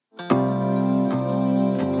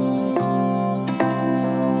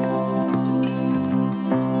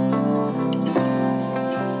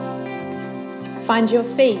Find your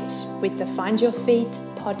feet with the Find Your Feet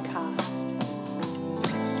podcast.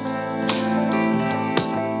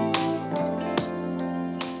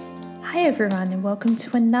 Hi everyone, and welcome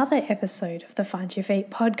to another episode of the Find Your Feet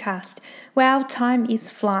podcast, where our time is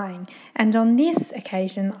flying. And on this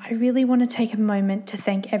occasion, I really want to take a moment to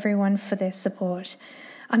thank everyone for their support.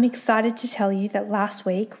 I'm excited to tell you that last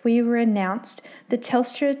week we were announced the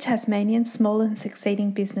Telstra Tasmanian Small and Succeeding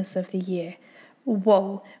Business of the Year.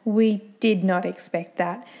 Whoa, we did not expect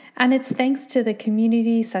that. And it's thanks to the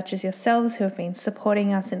community such as yourselves who have been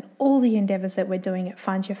supporting us in all the endeavours that we're doing at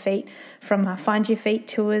Find Your Feet, from our Find Your Feet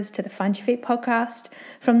tours to the Find Your Feet podcast,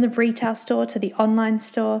 from the retail store to the online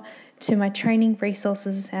store, to my training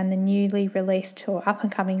resources and the newly released or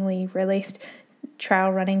up-and-comingly released trail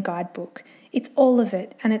running guidebook. It's all of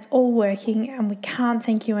it, and it's all working, and we can't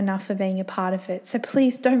thank you enough for being a part of it. So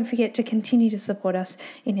please don't forget to continue to support us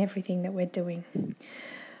in everything that we're doing.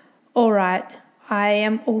 All right, I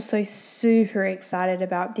am also super excited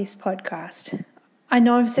about this podcast. I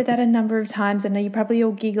know I've said that a number of times. I know you probably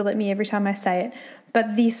all giggle at me every time I say it,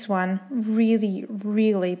 but this one really,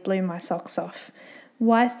 really blew my socks off.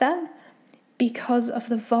 Why is that? Because of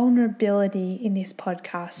the vulnerability in this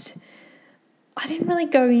podcast. I didn't really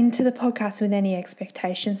go into the podcast with any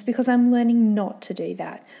expectations because I'm learning not to do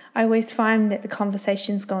that. I always find that the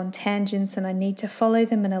conversations go on tangents and I need to follow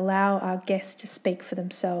them and allow our guests to speak for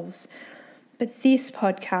themselves. But this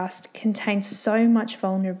podcast contains so much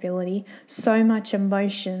vulnerability, so much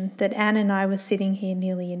emotion that Anne and I were sitting here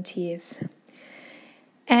nearly in tears.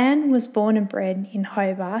 Anne was born and bred in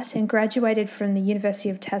Hobart and graduated from the University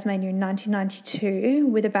of Tasmania in 1992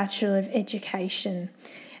 with a Bachelor of Education.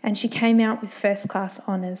 And she came out with first-class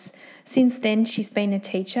honours. Since then, she's been a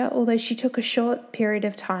teacher, although she took a short period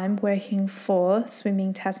of time working for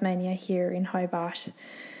Swimming Tasmania here in Hobart.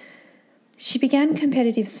 She began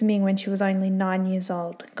competitive swimming when she was only 9 years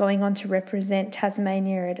old, going on to represent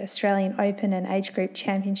Tasmania at Australian Open and Age Group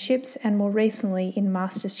Championships, and more recently in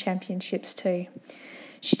Masters Championships too.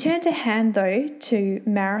 She turned her hand, though, to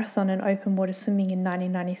marathon and open water swimming in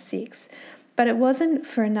 1996, but it wasn't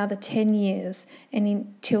for another 10 years and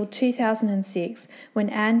until 2006 when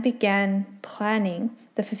Anne began planning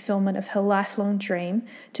the fulfilment of her lifelong dream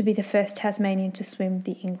to be the first Tasmanian to swim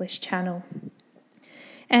the English Channel.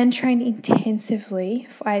 Anne trained intensively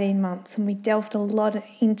for 18 months, and we delved a lot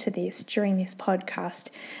into this during this podcast,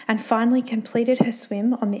 and finally completed her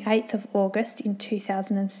swim on the 8th of August in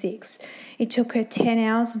 2006. It took her 10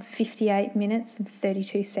 hours and 58 minutes and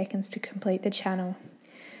 32 seconds to complete the channel.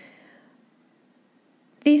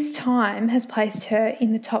 This time has placed her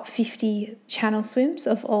in the top 50 channel swims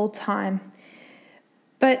of all time.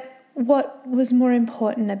 But what was more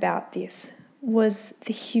important about this was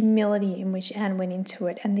the humility in which Anne went into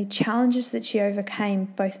it and the challenges that she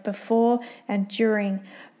overcame both before and during,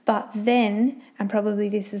 but then, and probably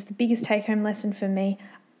this is the biggest take-home lesson for me,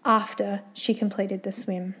 after she completed the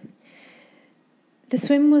swim. The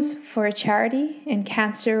swim was for a charity and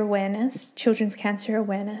cancer awareness, children's cancer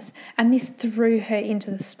awareness, and this threw her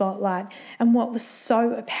into the spotlight. And what was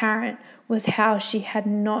so apparent was how she had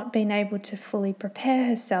not been able to fully prepare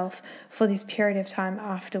herself for this period of time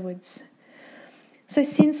afterwards. So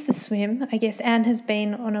since the swim, I guess Anne has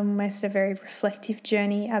been on almost a very reflective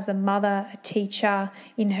journey as a mother, a teacher,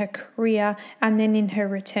 in her career, and then in her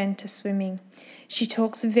return to swimming. She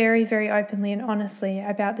talks very, very openly and honestly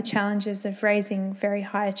about the challenges of raising very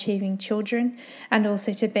high-achieving children and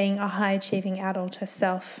also to being a high-achieving adult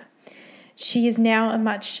herself. She is now a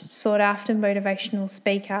much sought-after motivational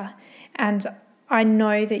speaker, and I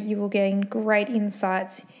know that you will gain great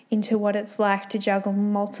insights into what it's like to juggle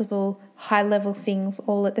multiple high-level things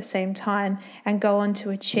all at the same time and go on to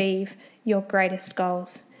achieve your greatest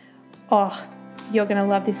goals. Oh, you're going to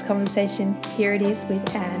love this conversation. Here it is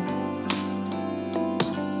with Anne.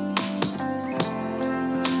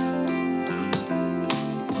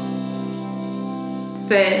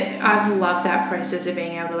 But I've loved that process of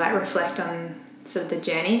being able to reflect on sort of the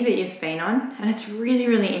journey that you've been on. And it's really,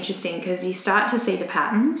 really interesting because you start to see the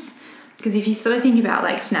patterns. Because if you sort of think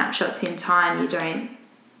about snapshots in time,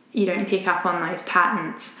 you don't pick up on those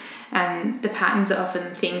patterns. And the patterns are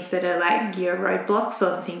often things that are your roadblocks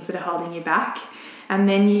or the things that are holding you back. And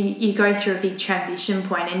then you go through a big transition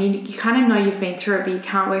point and you kind of know you've been through it, but you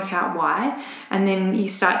can't work out why. And then you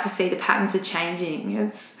start to see the patterns are changing.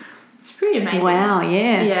 It's pretty amazing. Wow,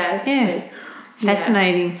 yeah. Yeah.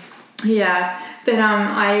 Fascinating. Yeah, but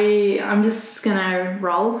I'm just gonna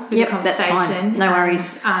roll with the conversation. That's fine. No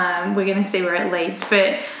worries. We're gonna see where it leads.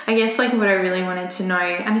 But I guess like what I really wanted to know,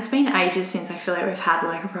 and it's been ages since I feel like we've had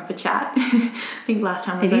like a proper chat. I think last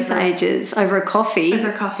time was ages over a coffee.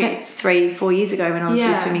 Over a coffee. That's 3-4 years ago when I was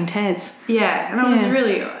with Swimming Tas. Yeah, and that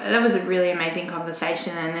was a really amazing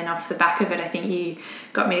conversation. And then off the back of it, I think you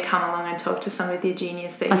got me to come along and talk to some of your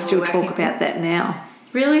juniors that I still talk about that now.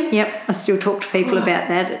 Really? Yep, I still talk to people about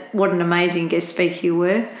that. What an amazing guest speaker you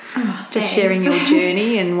were. Just sharing your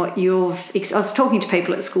journey and what you've... I was talking to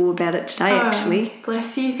people at school about it today, actually.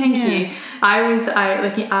 Bless you, thank you. As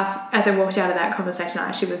I walked out of that conversation, I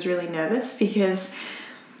actually was really nervous because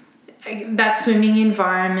that swimming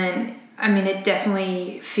environment, I mean, it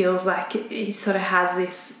definitely feels like it sort of has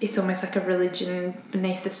this, it's almost like a religion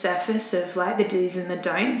beneath the surface of like the do's and the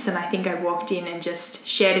don'ts. And I think I walked in and just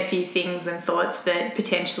shared a few things and thoughts that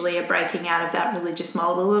potentially are breaking out of that religious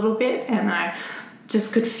mold a little bit. And I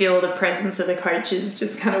just could feel the presence of the coaches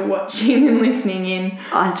just kind of watching and listening in.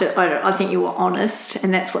 I think you were honest,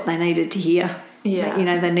 and that's what they needed to hear. Yeah. You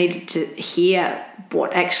know, they needed to hear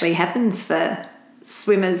what actually happens for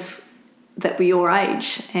swimmers that were your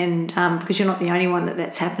age, and because you're not the only one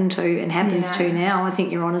that's happened to and happens to now. I think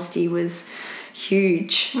your honesty was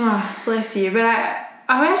huge. Oh, bless you. But I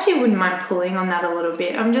actually wouldn't mind pulling on that a little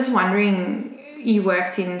bit. I'm just wondering, you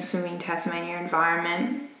worked in Swimming Tasmania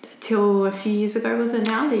environment till a few years ago, was it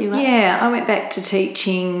now that you left? Yeah, I went back to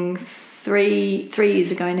teaching three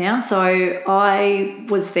years ago now. So I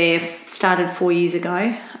was there, started 4 years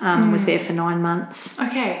ago, was there for 9 months.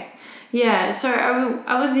 Okay. Yeah, so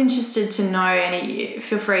I was interested to know, and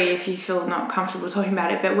feel free if you feel not comfortable talking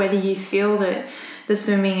about it, but whether you feel that the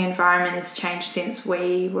swimming environment has changed since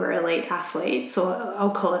we were elite athletes, or I'll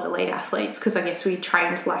call it elite athletes because I guess we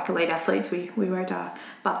trained like elite athletes. We worked our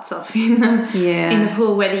butts off in the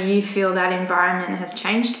pool. Whether you feel that environment has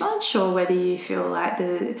changed much, or whether you feel like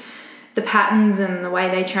the patterns and the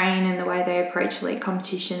way they train and the way they approach elite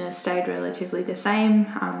competition has stayed relatively the same.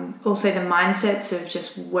 Also the mindsets of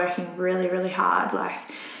just working really, really hard. Like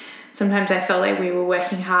sometimes I felt like we were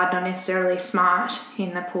working hard, not necessarily smart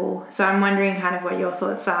in the pool. So I'm wondering kind of what your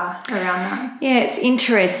thoughts are around that. Yeah, it's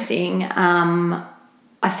interesting.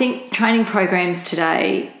 I think training programs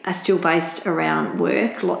today are still based around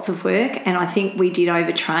work, lots of work. And I think we did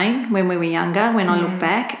overtrain when we were younger, when I look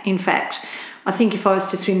back. In fact, I think if I was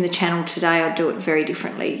to swim the channel today, I'd do it very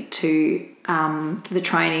differently to the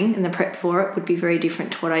training, and the prep for it would be very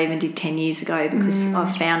different to what I even did 10 years ago, because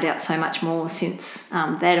I've found out so much more since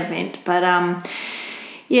that event. But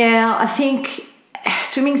I think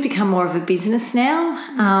swimming's become more of a business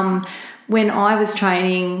now. When I was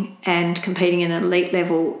training and competing at an elite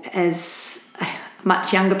level as a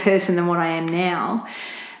much younger person than what I am now,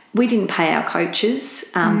 we didn't pay our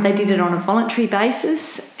coaches. They did it on a voluntary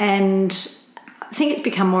basis, and I think it's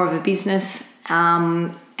become more of a business,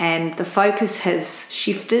 and the focus has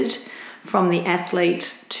shifted from the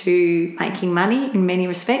athlete to making money in many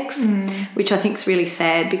respects, which I think is really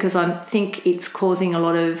sad, because I think it's causing a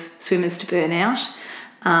lot of swimmers to burn out,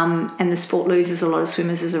 and the sport loses a lot of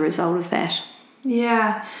swimmers as a result of that.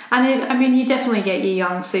 Yeah, and you definitely get your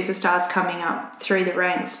young superstars coming up through the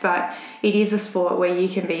ranks, but it is a sport where you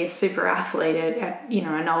can be a super athlete at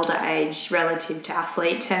an older age relative to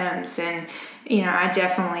athlete terms. And I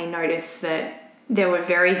definitely noticed that there were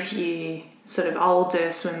very few sort of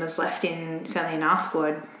older swimmers left certainly in our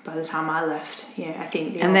squad by the time I left. Yeah, I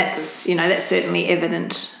think that's certainly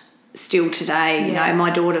evident still today. You know, my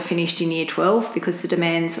daughter finished in year 12 because the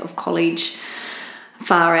demands of college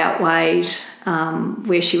far outweighed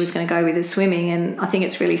where she was going to go with her swimming. And I think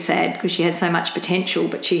it's really sad because she had so much potential,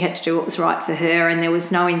 but she had to do what was right for her, and there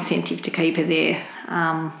was no incentive to keep her there,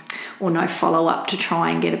 or no follow-up to try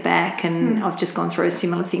and get her back. And I've just gone through a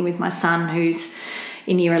similar thing with my son, who's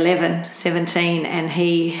in year 11, 17, and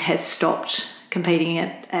he has stopped competing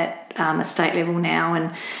at a state level now,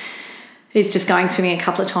 and he's just going swimming a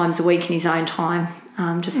couple of times a week in his own time,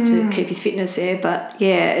 just to keep his fitness there. But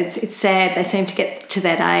yeah, it's sad. They seem to get to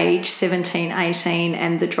that age, 17, 18,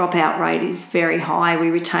 and the dropout rate is very high. We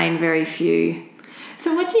retain very few.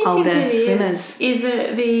 So what do you think it swimmers. Is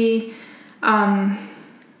it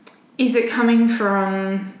is it coming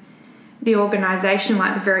from the organisation,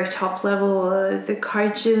 like the very top level, or the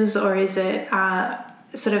coaches, or is it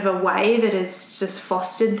sort of a way that is just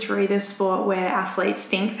fostered through the sport where athletes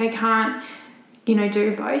think they can't,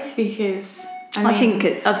 do both? Because I think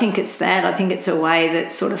it's that. I think it's a way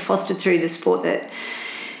that's sort of fostered through the sport, that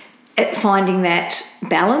finding that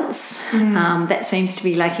balance that seems to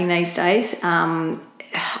be lacking these days.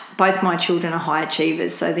 both my children are high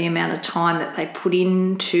achievers, so the amount of time that they put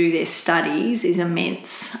into their studies is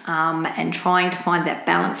immense, and trying to find that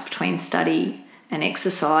balance between study and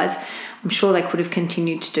exercise. I'm sure they could have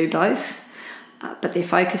continued to do both, but their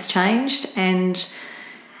focus changed and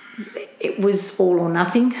it was all or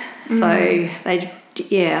nothing. So I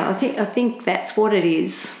think that's what it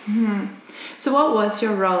is. So what was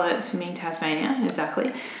your role at Swimming Tasmania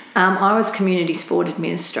exactly? I was community sport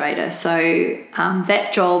administrator, so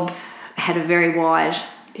that job had a very wide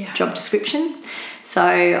job description. So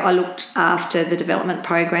I looked after the development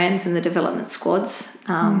programs and the development squads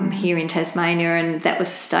here in Tasmania, and that was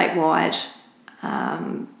a statewide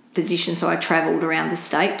position. So I travelled around the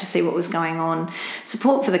state to see what was going on.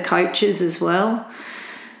 Support for the coaches as well.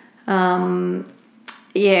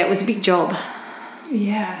 It was a big job.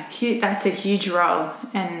 Yeah, that's a huge role.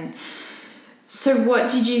 And so what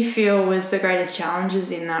did you feel was the greatest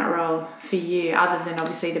challenges in that role for you, other than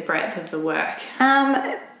obviously the breadth of the work?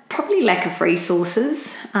 Probably lack of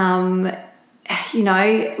resources. We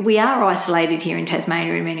are isolated here in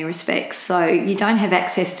Tasmania in many respects, so you don't have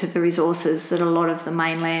access to the resources that a lot of our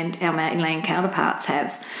mainland counterparts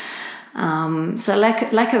have. So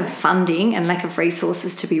lack of funding and lack of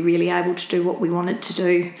resources to be really able to do what we wanted to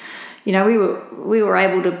do. We were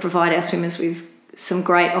able to provide our swimmers with some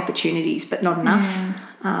great opportunities, but not enough.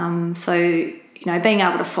 So being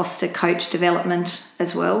able to foster coach development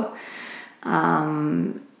as well,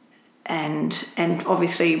 and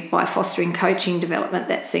obviously by fostering coaching development,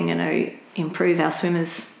 that's then going to improve our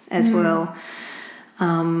swimmers as well.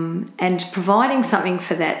 And providing something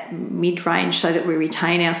for that mid-range so that we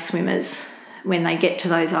retain our swimmers when they get to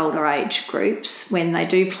those older age groups, when they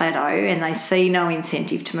do plateau and they see no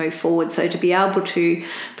incentive to move forward. So to be able to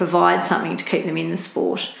provide something to keep them in the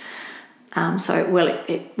sport, so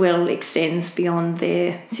it well extends beyond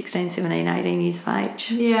their 16, 17, 18 years of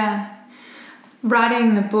age. Yeah.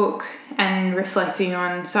 Writing the book and reflecting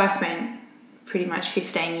on, so I spent pretty much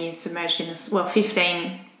 15 years submerged in this,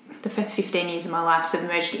 the first 15 years of my life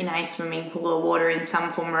submerged in a swimming pool or water in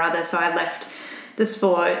some form or other. So I left the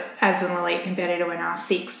sport as an elite competitor when I was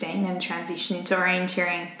 16 and transitioned into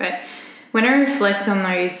orienteering. But when I reflect on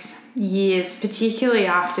those years, particularly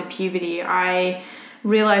after puberty, I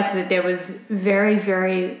realised that there was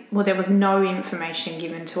there was no information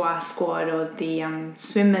given to our squad or the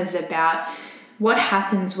swimmers about what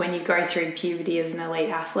happens when you go through puberty as an elite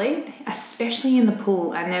athlete, especially in the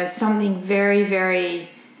pool. And there was something very, very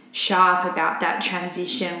sharp about that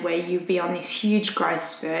transition where you'd be on this huge growth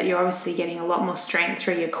spurt. You're obviously getting a lot more strength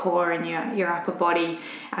through your core and your upper body,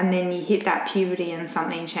 and then you hit that puberty and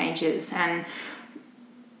something changes. And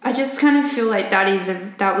I just kind of feel like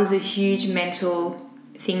that was a huge mental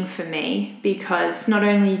thing for me, because not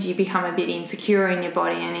only do you become a bit insecure in your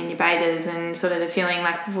body and in your betas, and sort of the feeling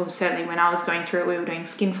like, well, certainly when I was going through it, we were doing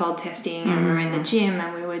skin fold testing and we were in the gym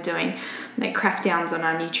and we were doing crackdowns on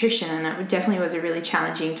our nutrition, and it definitely was a really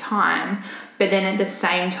challenging time. But then at the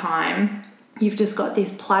same time, you've just got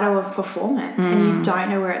this plateau of performance and you don't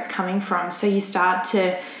know where it's coming from. So you start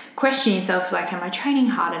to question yourself, like, am I training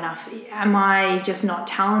hard enough? Am I just not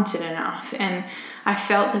talented enough? And I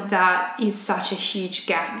felt that is such a huge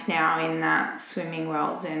gap now in that swimming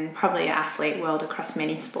world and probably athlete world across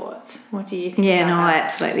many sports. What do you think about that? I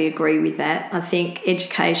absolutely agree with that. I think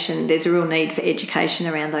education, there's a real need for education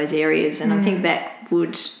around those areas, and I think that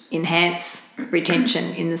would enhance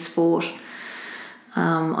retention in the sport.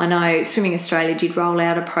 I know Swimming Australia did roll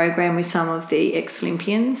out a program with some of the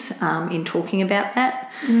ex-Olympians in talking about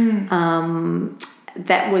that.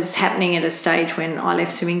 That was happening at a stage when I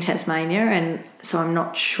left Swimming Tasmania, and so I'm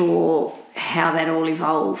not sure how that all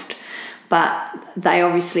evolved. But they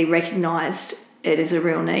obviously recognised it as a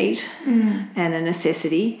real need and a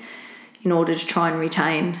necessity in order to try and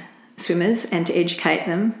retain swimmers and to educate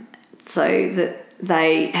them so that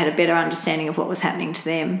they had a better understanding of what was happening to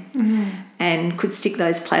them and could stick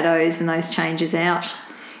those plateaus and those changes out.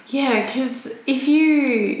 Yeah, because if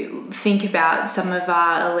you think about some of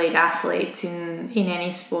our elite athletes in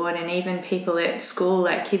any sport, and even people at school,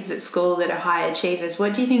 like kids at school that are high achievers,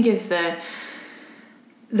 what do you think is the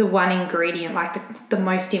one ingredient, like the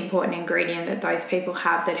most important ingredient that those people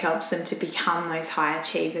have that helps them to become those high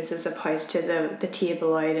achievers, as opposed to the tier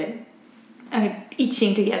below that are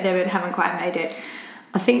itching to get there but haven't quite made it?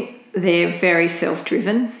 I think they're very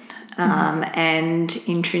self-driven and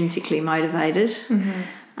intrinsically motivated.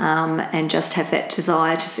 And just have that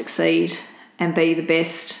desire to succeed and be the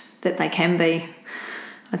best that they can be.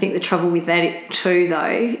 I think the trouble with that too,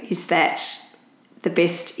 though, is that the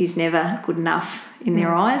best is never good enough in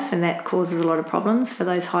their eyes, and that causes a lot of problems for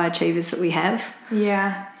those high achievers that we have.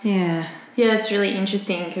 Yeah, Yeah, it's really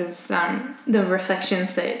interesting because the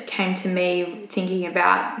reflections that came to me thinking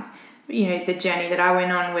about, the journey that I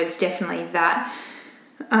went on was definitely that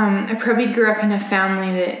I probably grew up in a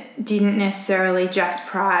family that didn't necessarily just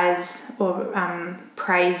prize or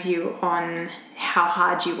praise you on how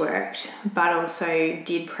hard you worked, but also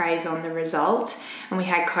did praise on the result. And we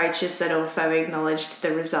had coaches that also acknowledged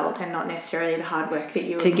the result and not necessarily the hard work that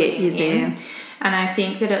you were to get you there. in. And I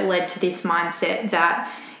think that it led to this mindset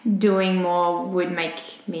that doing more would make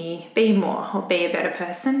me be more or be a better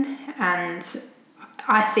person. And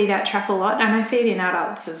I see that trap a lot, and I see it in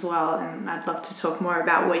adults as well. And I'd love to talk more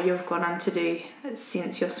about what you've gone on to do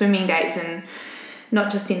since your swimming days, and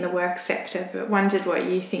not just in the work sector, but wondered what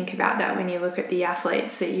you think about that when you look at the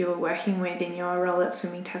athletes that you were working with in your role at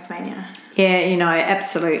Swimming Tasmania. Yeah,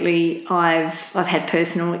 absolutely. I've had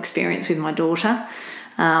personal experience with my daughter,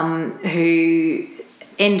 who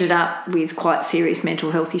ended up with quite serious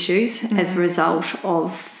mental health issues as a result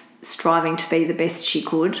of striving to be the best she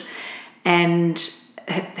could, and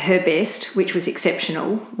her best, which was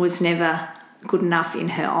exceptional, was never good enough in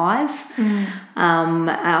her eyes.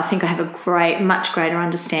 I think I have a much greater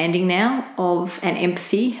understanding now of and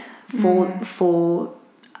empathy for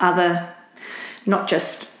other, not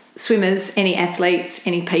just swimmers, any athletes,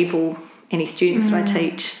 any people, any students that I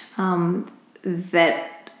teach, that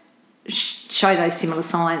show those similar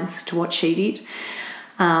signs to what she did.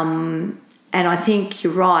 And I think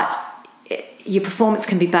you're right. Your performance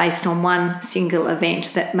can be based on one single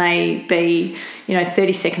event that may be,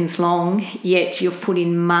 30 seconds long, yet you've put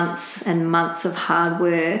in months and months of hard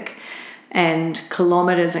work and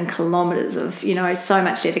kilometres of, so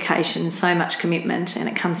much dedication, so much commitment, and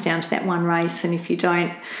it comes down to that one race. And if you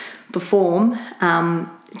don't perform,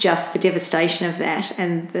 just the devastation of that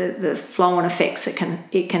and the flow-on effects it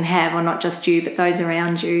can have on not just you but those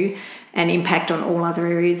around you, and impact on all other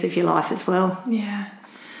areas of your life as well. Yeah.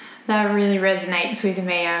 That really resonates with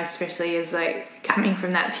me, especially as coming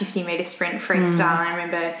from that 50-metre sprint freestyle. I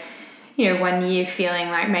remember, one year feeling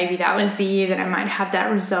like maybe that was the year that I might have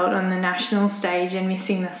that result on the national stage and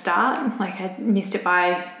missing the start. Like I missed it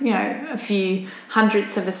by, a few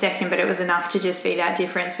hundredths of a second, but it was enough to just be that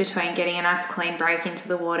difference between getting a nice clean break into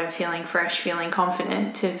the water, feeling fresh, feeling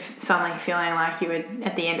confident, to suddenly feeling like you were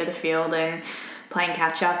at the end of the field and playing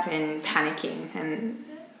catch up and panicking. And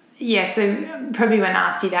yeah, so probably when I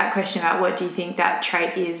asked you that question about what do you think that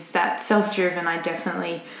trait is, that self-driven, I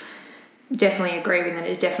definitely agree with it.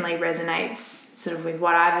 It definitely resonates sort of with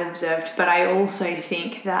what I've observed. But I also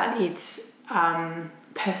think that it's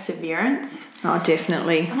perseverance. Oh,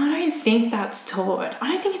 definitely. And I don't think that's taught.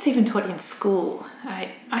 I don't think it's even taught in school.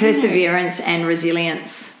 Perseverance and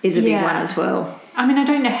resilience is a big one as well. I mean, I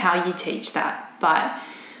don't know how you teach that, but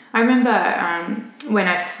I remember when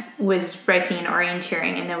I was racing in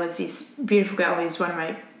orienteering, and there was this beautiful girl who's one of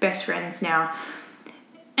my best friends now,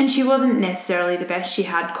 and she wasn't necessarily the best. She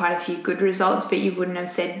had quite a few good results, but you wouldn't have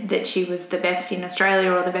said that she was the best in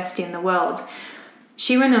Australia or the best in the world.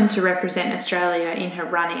 She went on to represent Australia in her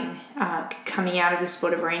running, coming out of the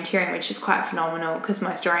sport of orienteering, which is quite phenomenal because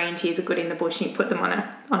most orienteers are good in the bush and you put them on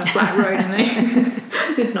a flat road and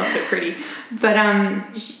it's not so pretty. But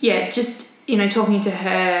talking to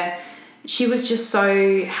her, she was just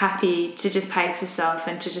so happy to just pace herself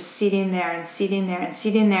and to just sit in there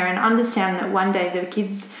and understand that one day the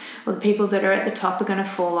kids or the people that are at the top are going to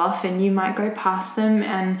fall off and you might go past them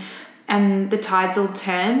and the tides will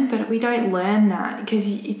turn. But we don't learn that because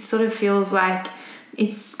it sort of feels like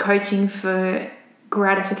it's coaching for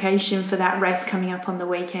gratification for that race coming up on the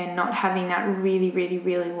weekend, not having that really, really,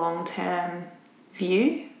 really long-term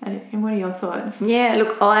view. And what are your thoughts? Yeah,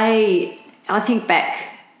 look, I think back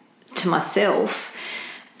to myself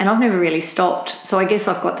and I've never really stopped. So I guess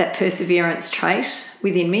I've got that perseverance trait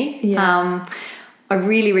within me. Yeah. I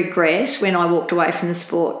really regret when I walked away from the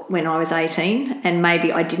sport when I was 18 and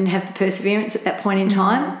maybe I didn't have the perseverance at that point in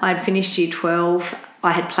time. I'd finished year 12.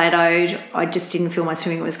 I had plateaued. I just didn't feel my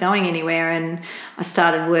swimming was going anywhere, and I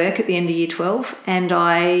started work at the end of year 12 and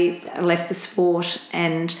I left the sport,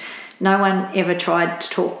 and no one ever tried to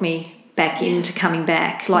talk me back into coming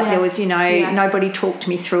back. There was, nobody talked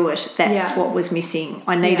me through it. That's what was missing.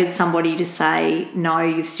 I needed somebody to say, no,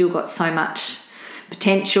 you've still got so much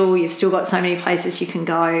potential, you've still got so many places you can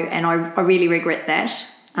go, and I really regret that.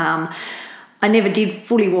 I never did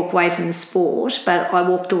fully walk away from the sport, but I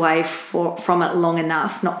walked away from it long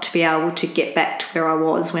enough not to be able to get back to where I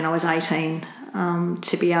was when I was 18,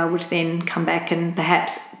 to be able to then come back and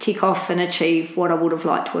perhaps tick off and achieve what I would have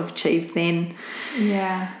liked to have achieved then.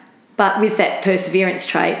 Yeah. But with that perseverance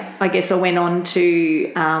trait, I guess I went on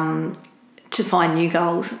to to find new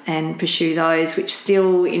goals and pursue those, which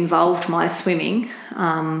still involved my swimming.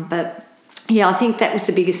 But yeah, I think that was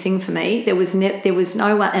the biggest thing for me. There was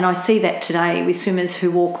no one, and I see that today with swimmers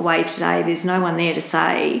who walk away today. There's no one there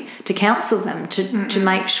to counsel them, to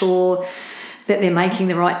make sure that they're making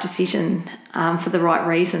the right decision for the right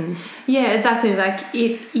reasons. Yeah, exactly. Like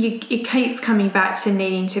it keeps coming back to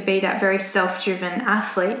needing to be that very self-driven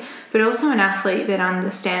athlete, but also an athlete that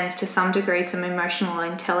understands to some degree some emotional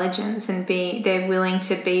intelligence, and they're willing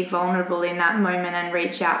to be vulnerable in that moment and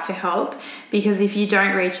reach out for help, because if you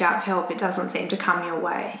don't reach out for help, it doesn't seem to come your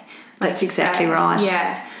way. That's exactly right.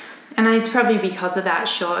 Yeah. And it's probably because of that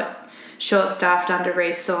short-staffed,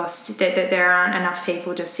 under-resourced, that there aren't enough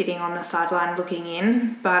people just sitting on the sideline looking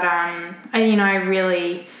in. But, I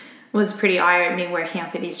really was pretty eye-opening working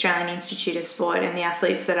up at the Australian Institute of Sport, and the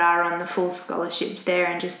athletes that are on the full scholarships there,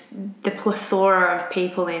 and just the plethora of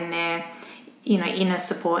people in there, in a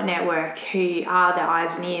support network who are the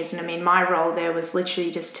eyes and ears. And I mean, my role there was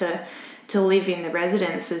literally just to live in the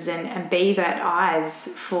residences and be that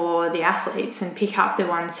eyes for the athletes, and pick up the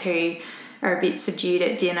ones who are a bit subdued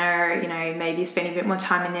at dinner, maybe spending a bit more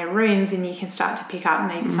time in their rooms, and you can start to pick up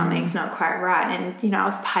maybe something's not quite right. And, I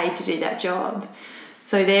was paid to do that job.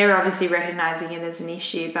 So they're obviously recognising it as an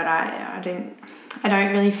issue, but I don't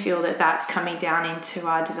really feel that that's coming down into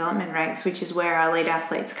our development ranks, which is where our elite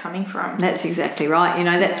athletes are coming from. That's exactly right.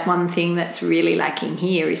 That's one thing that's really lacking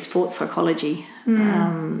here is sports psychology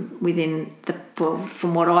within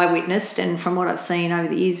from what I witnessed and from what I've seen over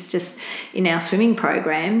the years, just in our swimming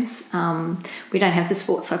programs, we don't have the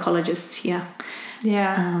sports psychologists here.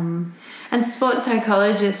 Yeah. And sports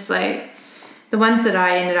psychologists, like the ones that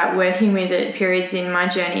I ended up working with at periods in my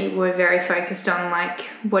journey, were very focused on like,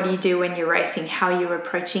 what do you do when you're racing, how you're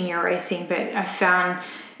approaching your racing, but I found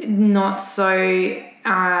not so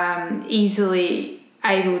easily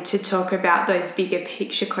able to talk about those bigger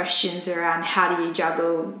picture questions around how do you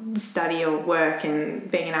juggle study or work and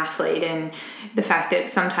being an athlete, and the fact that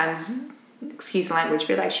sometimes, excuse the language,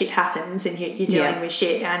 but like shit happens, and you're dealing with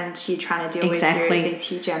shit, and you're trying to deal with these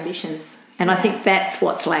huge ambitions. And I think that's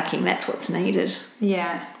what's lacking, that's what's needed.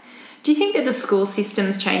 Yeah. Do you think that the school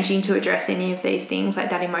system's changing to address any of these things, like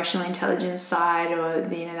that emotional intelligence side, or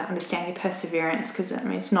that understanding perseverance? Because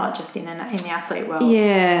it's not just in the athlete world.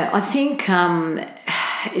 Yeah, I think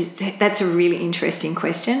that's a really interesting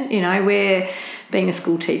question. We're being a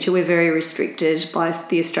school teacher, we're very restricted by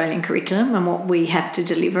the Australian curriculum and what we have to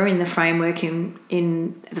deliver in the framework in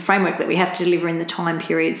the framework that we have to deliver in the time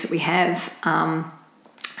periods that we have.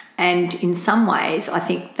 And in some ways, I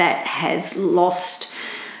think that has lost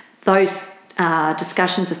those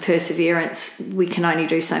discussions of perseverance. We can only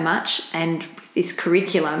do so much, and with this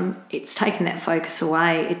curriculum, it's taken that focus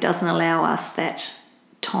away. It doesn't allow us that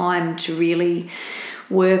time to really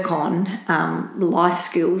work on life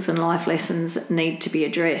skills and life lessons that need to be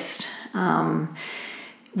addressed.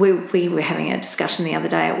 We were having a discussion the other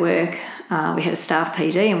day at work. We had a staff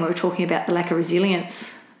PD, and we were talking about the lack of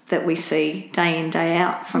resilience that we see day in, day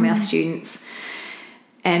out from our students,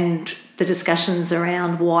 and the discussions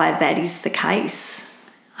around why that is the case.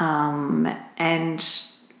 And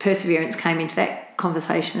perseverance came into that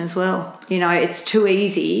conversation as well. It's too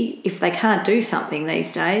easy. If they can't do something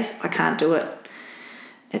these days, I can't do it.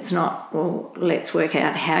 It's not, well, let's work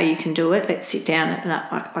out how you can do it. Let's sit down and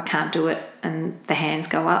I can't do it. And the hands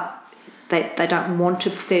go up. They don't want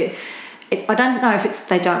to. I don't know if it's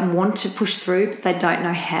they don't want to push through, but they don't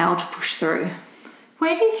know how to push through.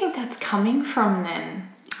 Where do you think that's coming from then?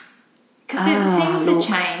 Because it seems to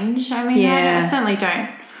change. I mean, I certainly don't.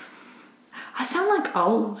 I sound like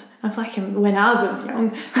old. I'm like when I was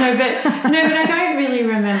young. No, but I don't really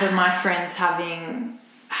remember my friends having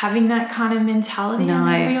that kind of mentality. No.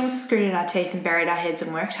 I mean, we all just gritted our teeth and buried our heads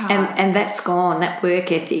and worked hard. And that's gone, that work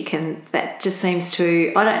ethic, and that just seems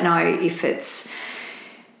to, I don't know if it's,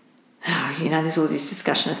 there's all this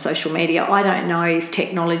discussion of social media. I don't know if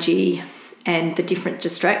technology and the different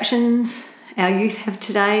distractions our youth have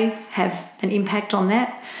today have an impact on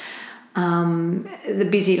that. The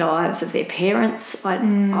busy lives of their parents. What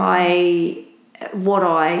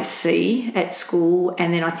I see at school,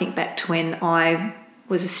 and then I think back to when I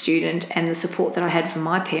was a student and the support that I had from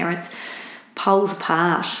my parents, poles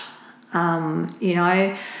apart.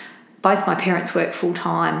 Both my parents worked full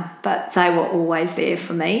time, but they were always there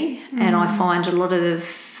for me. And I find a lot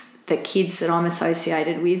of the kids that I'm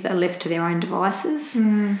associated with are left to their own devices.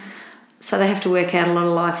 So they have to work out a lot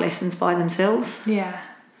of life lessons by themselves. Yeah.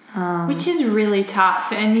 Which is really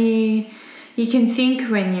tough. And you can think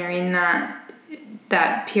when you're in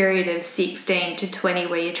that period of 16 to 20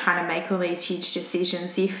 where you're trying to make all these huge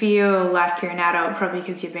decisions, you feel like you're an adult probably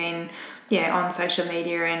because you've been on social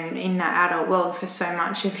media and in that adult world for so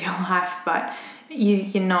much of your life, but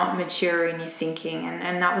you're not mature in your thinking,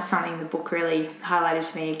 and that was something the book really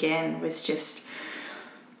highlighted to me again, was just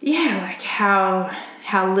like how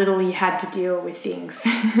little you had to deal with things.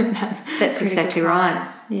 That's exactly right.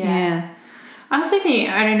 Yeah. I also think,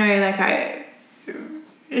 I don't know, like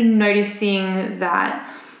I'm noticing that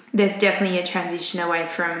there's definitely a transition away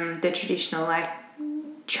from the traditional like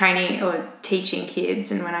training or teaching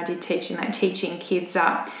kids, and when I did teaching, like teaching kids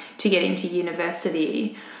up to get into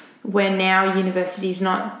university, where now university is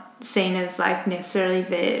not seen as like necessarily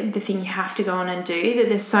the thing you have to go on and do, that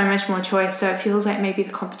there's so much more choice. So it feels like maybe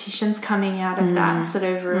the competition's coming out of that sort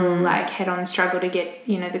of real like head-on struggle to get,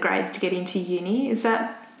 the grades to get into uni. Is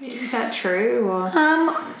that true? Or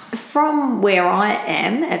from where I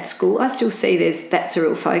am at school, I still see that's a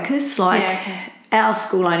real focus. Like our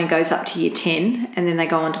school only goes up to year 10 and then they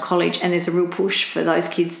go on to college, and there's a real push for those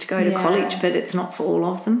kids to go to college, but it's not for all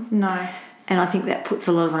of them. No. And I think that puts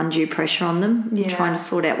a lot of undue pressure on them trying to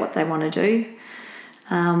sort out what they want to do.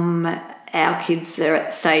 Our kids are at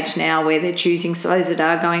the stage now where they're choosing, so those that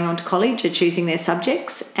are going on to college are choosing their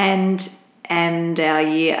subjects, and our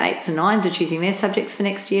year 8s and 9s are choosing their subjects for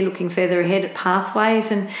next year, looking further ahead at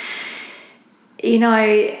pathways. And,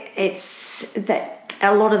 it's that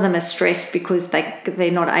a lot of them are stressed because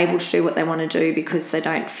they're not able to do what they want to do because they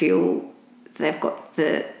don't feel they've got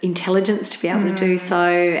the intelligence to be able to do so.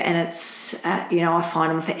 And it's, I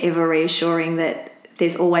find them forever reassuring that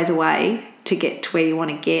there's always a way to get to where you want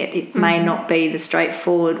to get. It may not be the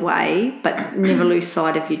straightforward way, but never lose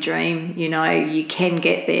sight of your dream. You can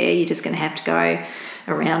get there. You're just going to have to go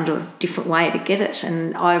around a different way to get it.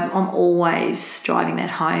 And I'm always driving that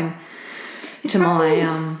home to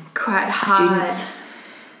my quite students. Hard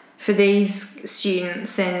for these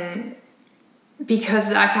students, and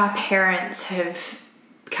because like our parents have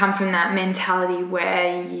come from that mentality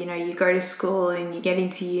where you go to school and you get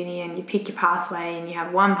into uni and you pick your pathway and you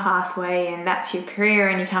have one pathway and that's your career,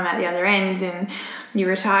 and you come out the other end and you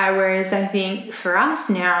retire. Whereas I think for us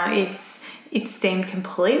now it's deemed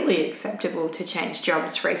completely acceptable to change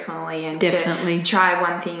jobs frequently and to try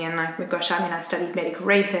one thing. And I studied medical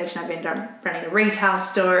research and I've ended up running a retail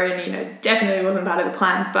store, and definitely wasn't part of the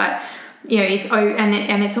plan, but it's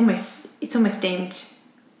almost deemed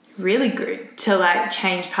really good to like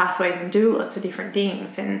change pathways and do lots of different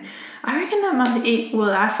things. And I reckon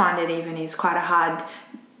I find it even is quite a hard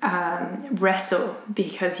wrestle,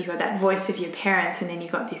 because you've got that voice of your parents and then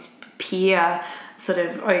you've got this peer sort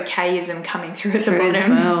of okayism coming through at the bottom as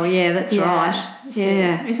well. Yeah, that's right. So,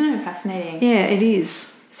 isn't it fascinating? Yeah, it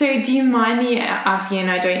is. So do you mind me asking,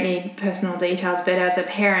 and I don't need personal details, but as a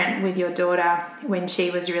parent with your daughter, when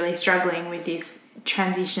she was really struggling with this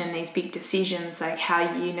transition and these big decisions, like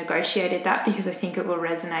how you negotiated that? Because I think it will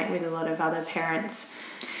resonate with a lot of other parents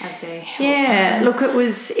as they help. Yeah, look, it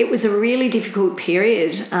was a really difficult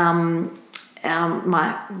period.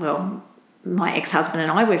 My ex-husband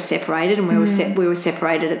and I, we've separated, and we were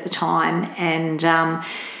separated at the time, and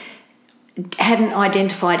hadn't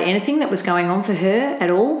identified anything that was going on for her at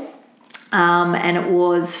all. And it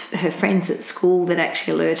was her friends at school that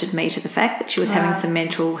actually alerted me to the fact that she was having some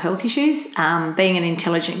mental health issues. Being an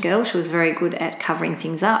intelligent girl, she was very good at covering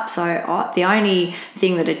things up. So the only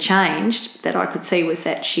thing that had changed that I could see was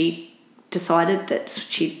that she decided that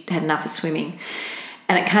she had enough of swimming.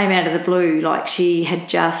 And it came out of the blue, like she had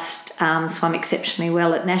just swum exceptionally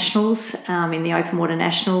well at nationals, in the open water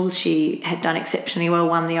nationals. She had done exceptionally well,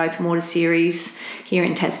 won the open water series here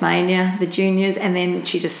in Tasmania, the juniors, and then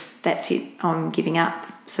she just, that's it, I'm giving up.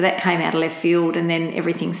 So that came out of left field, and then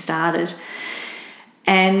everything started.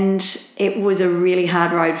 And it was a really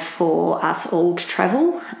hard road for us all to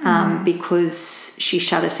travel, because she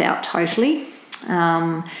shut us out totally.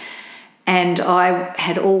 And I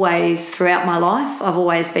had always, throughout my life, I've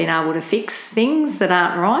always been able to fix things that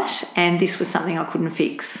aren't right, and this was something I couldn't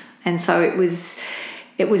fix. And so it was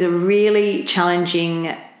a really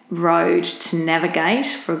challenging road to navigate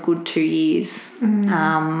for a good 2 years,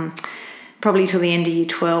 probably till the end of year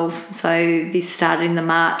 12. So this started in the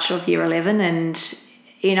March of year 11, and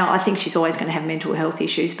I think she's always going to have mental health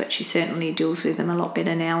issues, but she certainly deals with them a lot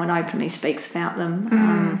better now and openly speaks about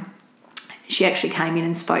them. She actually came in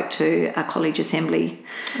and spoke to a college assembly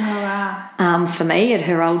for me at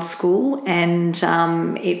her old school, and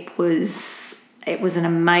it was an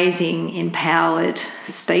amazing, empowered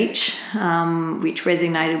speech, which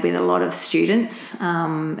resonated with a lot of students.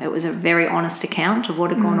 It was a very honest account of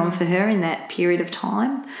what had gone on for her in that period of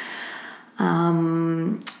time.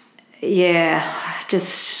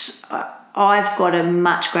 I've got a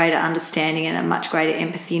much greater understanding and a much greater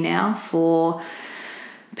empathy now for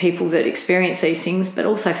people that experience these things, but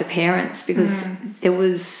also for parents, because it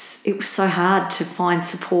was so hard to find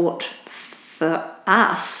support for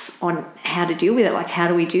us on how to deal with it. Like, how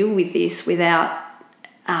do we deal with this without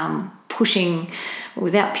pushing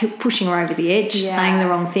her over the edge, saying the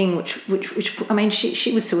wrong thing, which I mean,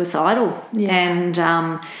 she was suicidal, and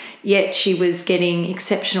yet she was getting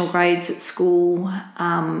exceptional grades at school,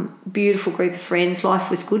 beautiful group of friends, life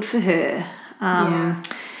was good for her.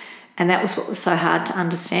 And that was what was so hard to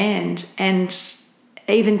understand. And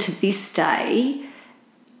even to this day,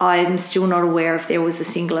 I'm still not aware if there was a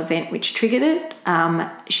single event which triggered it.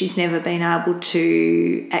 She's never been able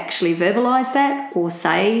to actually verbalise that or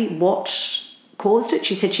say what caused it.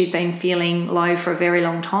 She said she'd been feeling low for a very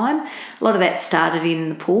long time. A lot of that started in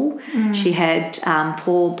the pool. She had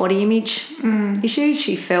poor body image issues.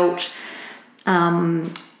 She felt,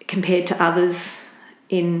 compared to others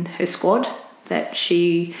in her squad, that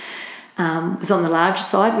she was on the larger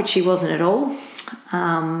side, which she wasn't at all.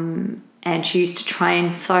 And she used to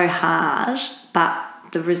train so hard, but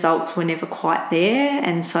the results were never quite there.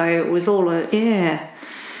 And so it was all Yeah,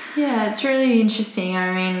 it's really interesting.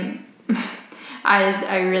 I mean,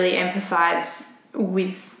 I really empathise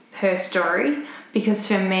with her story, because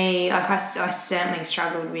for me, like, I certainly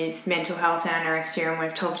struggled with mental health and anorexia, and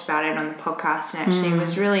we've talked about it on the podcast, and actually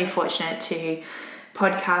was really fortunate to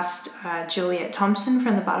podcast Juliet Thompson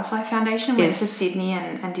from the Butterfly Foundation. Went to Sydney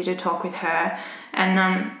and did a talk with her,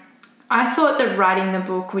 and I thought that writing the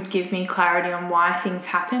book would give me clarity on why things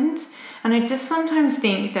happened, and I just sometimes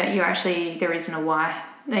think that there isn't a why.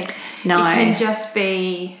 Like, no. It can just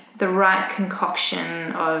be the right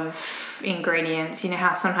concoction of ingredients. You know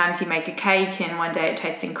how sometimes you make a cake and one day it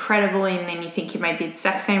tastes incredible, and then you think you made the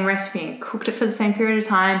exact same recipe and cooked it for the same period of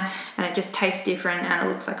time and it just tastes different and it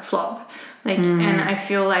looks like a flop. Like, and I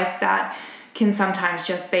feel like that can sometimes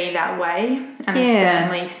just be that way. And I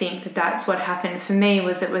certainly think that that's what happened for me. It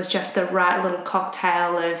was just the right little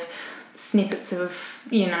cocktail of snippets of,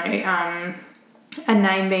 a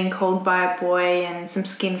name being called by a boy and some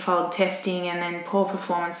skin fold testing, and then poor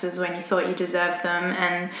performances when you thought you deserved them,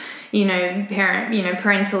 and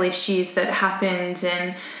parental issues that happened,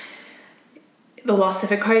 and the loss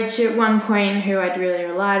of a coach at one point who I'd really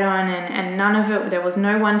relied on, and none of it, there was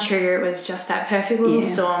no one trigger. It was just that perfect little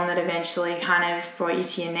storm that eventually kind of brought you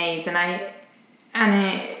to your knees. I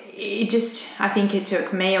think it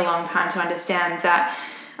took me a long time to understand that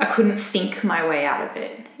I couldn't think my way out of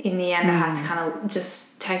it. In the end, I had to kind of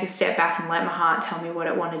just take a step back and let my heart tell me what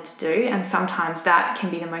it wanted to do. And sometimes that can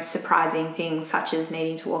be the most surprising thing, such as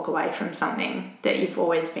needing to walk away from something that you've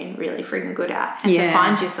always been really freaking good at and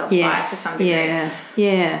defined yourself by to some degree.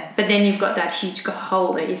 Yeah. But then you've got that huge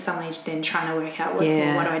hole that you're suddenly then trying to work out, what do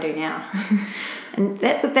I do now? And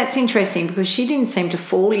that's interesting, because she didn't seem to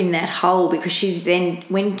fall in that hole, because she then,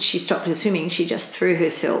 when she stopped her swimming, she just threw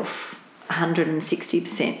herself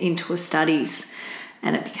 160% into her studies.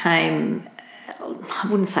 And it became, I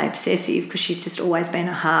wouldn't say obsessive, because she's just always been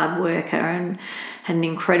a hard worker and had an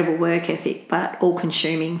incredible work ethic, but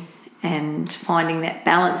all-consuming. And finding that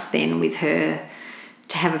balance then with her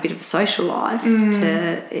to have a bit of a social life,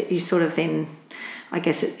 you sort of then, I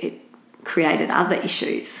guess it created other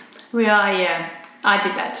issues. I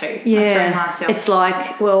did that too. Yeah, I threw myself. It's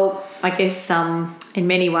like, well, I guess in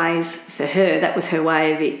many ways for her, that was her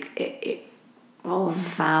way of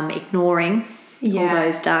ignoring all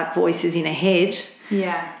those dark voices in her head.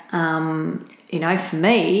 For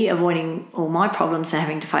me, avoiding all my problems and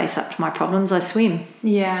having to face up to my problems, I swim.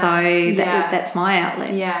 That's my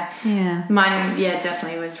outlet. Mine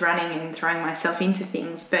definitely was running and throwing myself into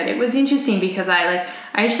things. But it was interesting because I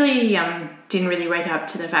actually didn't really wake up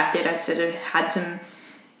to the fact that I sort of had some,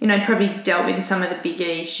 I'd probably dealt with some of the bigger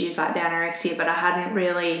issues like the anorexia, but I hadn't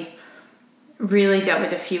really dealt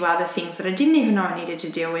with a few other things that I didn't even know I needed to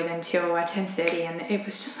deal with until I turned 30, and it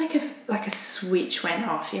was just like a switch went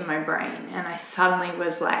off in my brain, and I suddenly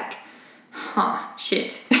was like,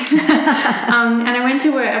 shit. And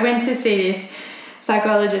I went to see this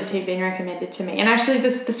psychologist who'd been recommended to me, and actually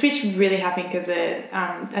the switch really happened because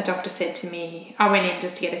a doctor said to me, I went in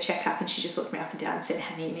just to get a checkup, and she just looked me up and down and said,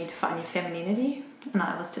 "Honey, you need to find your femininity." And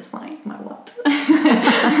I was just like, my what?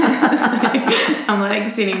 I'm like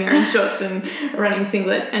sitting there in shorts and running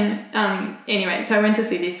singlet. And anyway, so I went to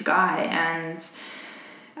see this guy, and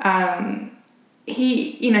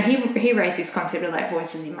he raised this concept of like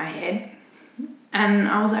voices in my head. And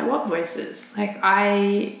I was like, what voices? Like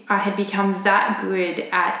I had become that good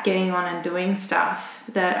at getting on and doing stuff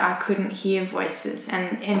that I couldn't hear voices.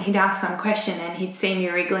 And he'd ask some question and he'd see me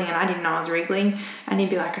wriggling and I didn't know I was wriggling. And he'd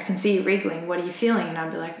be like, I can see you wriggling. What are you feeling? And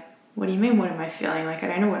I'd be like, what do you mean, what am I feeling? Like, I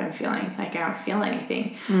don't know what I'm feeling. Like, I don't feel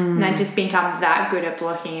anything. And I'd just become that good at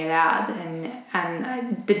blocking it out.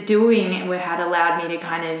 And the doing had allowed me to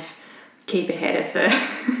kind of keep ahead of the...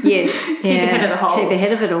 keep ahead of the whole. Keep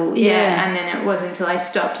ahead of it all, yeah. And then it wasn't until I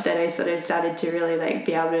stopped that I sort of started to really, like,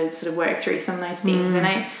 be able to sort of work through some of those things. And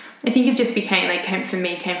I think it just became, like, came from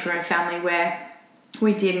a family where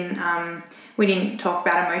we didn't talk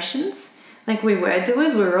about emotions. Like, we were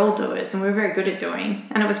doers, we were all doers, and we were very good at doing.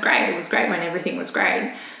 And it was great. It was great when everything was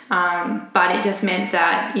great. But it just meant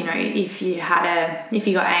that, you know, if you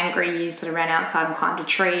got angry, you sort of ran outside and climbed a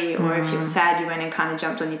tree, or if you were sad, you went and kind of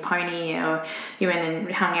jumped on your pony, or you went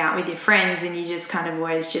and hung out with your friends, and you just kind of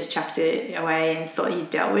always just chucked it away and thought you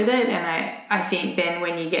dealt with it. And I think then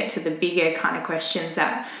when you get to the bigger kind of questions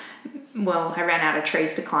that, well, I ran out of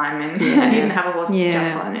trees to climb, and I didn't have a horse to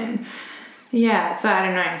jump on, and so I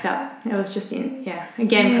don't know, I felt it was just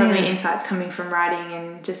probably insights coming from writing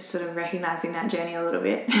and just sort of recognising that journey a little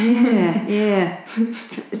bit.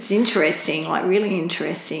 It's interesting, like really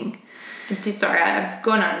interesting. Sorry, I've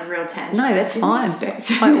gone on a real tangent. No, that's fine.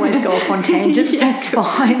 I always go off on tangents. That's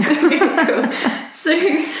fine. Cool. So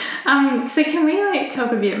can we like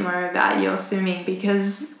talk a bit more about your swimming?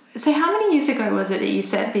 Because so how many years ago was it that you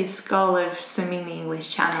set this goal of swimming the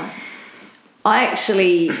English Channel? I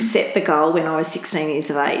actually set the goal when I was 16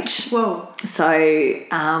 years of age. Whoa. So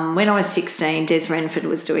when I was 16, Des Renford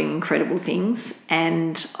was doing incredible things,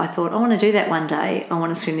 and I thought, I want to do that one day. I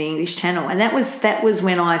want to swim the English Channel. And that was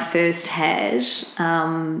when I first had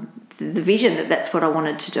the vision that that's what I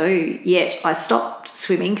wanted to do. Yet I stopped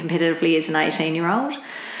swimming competitively as an 18-year-old.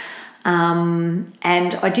 And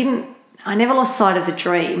I never lost sight of the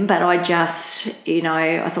dream, but I just, you know,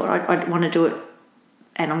 I thought I'd want to do it,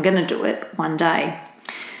 and I'm going to do it one day.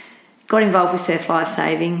 Got involved with surf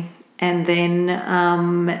lifesaving, and then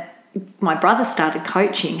my brother started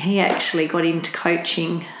coaching. He actually got into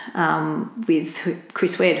coaching with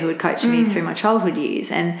Chris Wedd, who had coached me through my childhood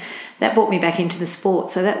years, and that brought me back into the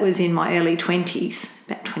sport. So that was in my early 20s,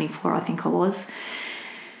 about 24 I think I was.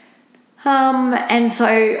 And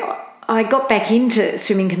so I got back into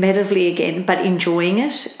swimming competitively again, but enjoying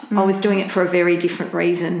it. I was doing it for a very different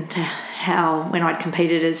reason to how when I'd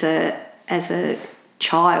competed as a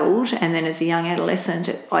child and then as a young adolescent,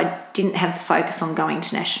 I didn't have the focus on going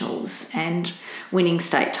to nationals and winning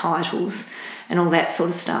state titles and all that sort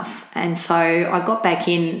of stuff. And so I got back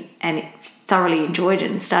in and thoroughly enjoyed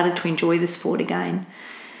it and started to enjoy the sport again.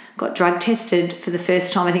 Got drug tested for the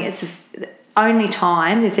first time. I think it's the only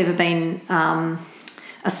time there's ever been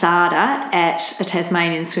a SADA at a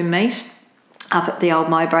Tasmanian swim meet up at the old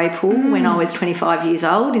Mowbray pool when I was 25 years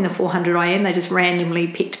old in the 400 IM. They just randomly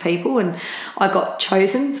picked people and I got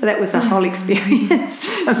chosen. So that was a whole experience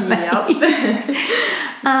for me.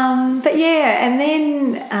 But yeah, and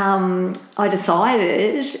then I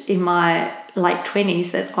decided in my late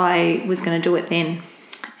 20s that I was going to do it then,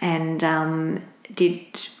 and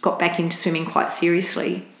got back into swimming quite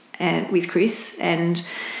seriously and with Chris, and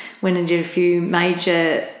went and did a few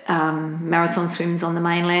major marathon swims on the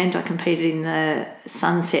mainland. I competed in the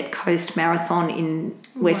Sunset Coast Marathon in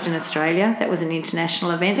Western Australia. That was an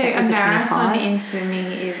international event. So that was a marathon in swimming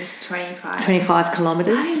is 25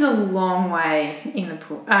 kilometres. That is a long way in the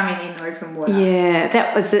pool. I mean, in the open water. Yeah,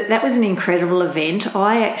 that was an incredible event.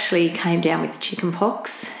 I actually came down with chicken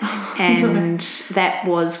pox, and that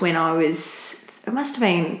was when I was. It must have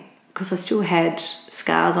been because I still had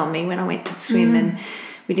scars on me when I went to swim and.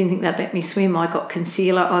 We didn't think they'd let me swim. I got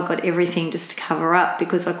concealer. I got everything just to cover up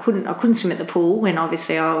because I couldn't swim at the pool when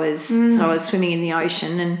obviously I was swimming in the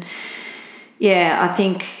ocean. And yeah, I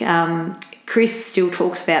think Chris still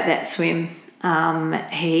talks about that swim.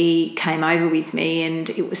 He came over with me and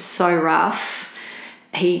it was so rough.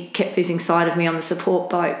 He kept losing sight of me on the support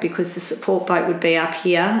boat because the support boat would be up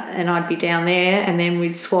here and I'd be down there, and then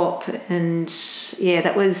we'd swap. And yeah,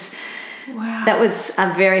 that was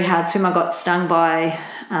a very hard swim. I got stung by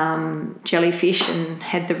jellyfish and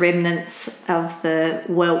had the remnants of the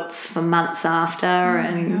welts for months after.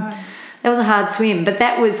 That was a hard swim, but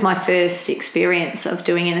that was my first experience of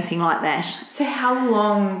doing anything like that. So how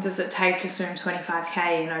long does it take to swim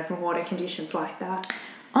 25k in open water conditions like that?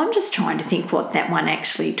 I'm just trying to think what that one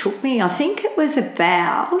actually took me. I think it was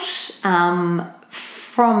about,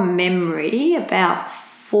 from memory, about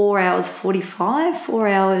 4 hours 45, 4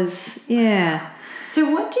 hours, yeah. So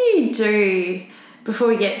what do you do, before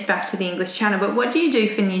we get back to the English Channel, but what do you do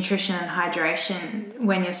for nutrition and hydration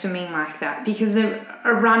when you're swimming like that? Because a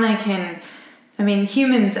runner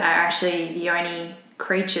humans are actually the only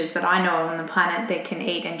creatures that I know on the planet that can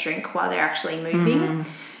eat and drink while they're actually moving.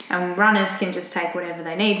 And runners can just take whatever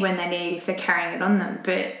they need when they need if they're carrying it on them.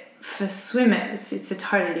 But for swimmers, it's a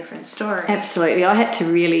totally different story. Absolutely. I had to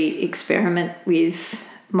really experiment with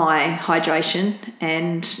my hydration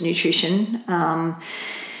and nutrition.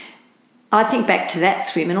 I think back to that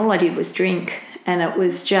swim, and all I did was drink, and it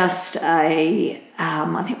was just I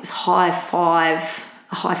think it was high five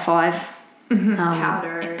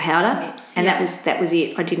powder, mix. and that was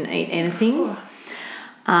it. I didn't eat anything.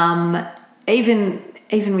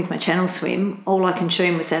 Even with my channel swim, all I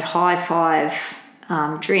consumed was that high five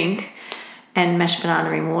drink and mashed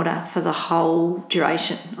banana in water for the whole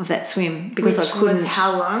duration of that swim, because I couldn't. Was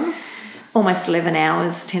how long? Almost 11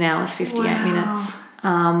 hours, 10 hours, 58 minutes.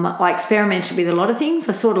 I experimented with a lot of things.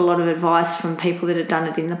 I sought a lot of advice from people that had done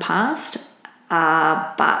it in the past,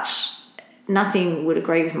 but nothing would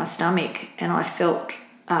agree with my stomach, and I felt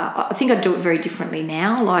I think I'd do it very differently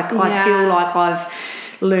now. I feel like I've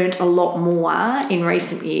learned a lot more in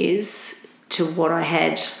recent years to what I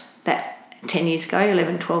had that 10 years ago,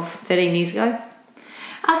 11, 12, 13 years ago.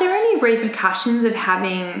 Are there any repercussions of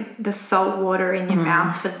having the salt water in your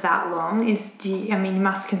mouth for that long? You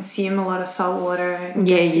must consume a lot of salt water.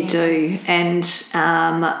 Yeah, you do. And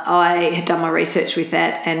I had done my research with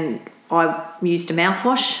that, and I used a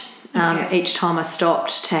mouthwash. Each time I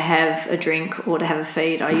stopped to have a drink or to have a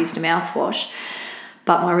feed, I used a mouthwash.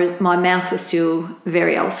 But my mouth was still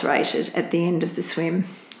very ulcerated at the end of the swim.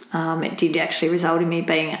 It did actually result in me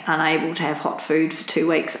being unable to have hot food for 2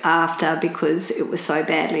 weeks after, because it was so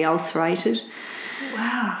badly ulcerated.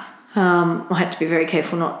 Wow. I had to be very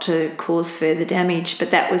careful not to cause further damage,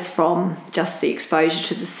 but that was from just the exposure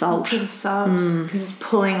to the salt. To the salt, because it's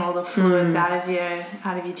pulling all the fluids out of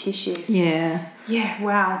your tissues. Yeah. Yeah,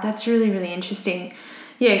 wow, that's really, really interesting.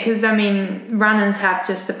 Yeah, because, runners have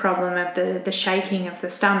just the problem of the shaking of the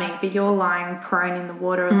stomach, but you're lying prone in the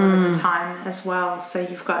water a lot of the time as well. So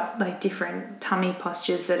you've got, different tummy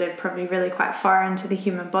postures that are probably really quite foreign to the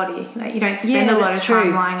human body. You don't spend a lot of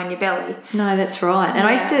time lying on your belly. No, that's right. And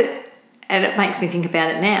I used to, and it makes me think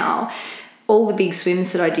about it now, all the big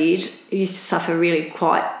swims that I did, I used to suffer really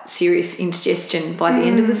quite serious indigestion by the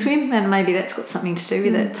end of the swim, and maybe that's got something to do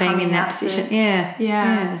with it, being in that position. Yeah.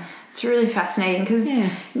 It's really fascinating, because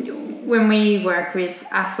when we work with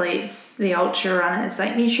athletes, the ultra runners,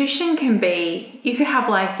 nutrition can be, you could have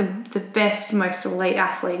the best, most elite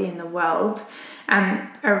athlete in the world and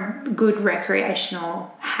a good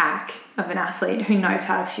recreational hack of an athlete who knows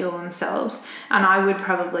how to fuel themselves. And I would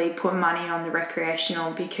probably put money on the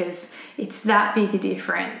recreational, because it's that big a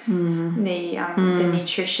difference, the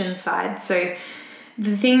nutrition side. So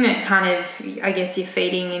the thing that kind of, I guess, you're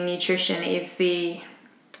feeding in nutrition is the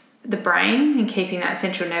brain and keeping that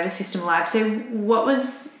central nervous system alive. So what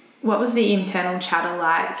was the internal chatter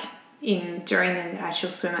like during the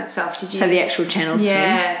actual swim itself? So the actual channel swim?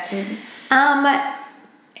 Yeah.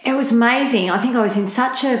 It was amazing. I think I was in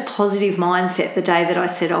such a positive mindset the day that I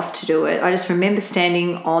set off to do it. I just remember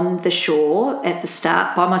standing on the shore at the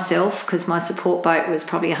start by myself, because my support boat was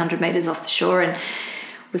probably 100 metres off the shore, and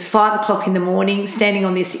it was 5 o'clock in the morning, standing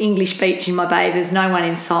on this English beach in my bay. There's no one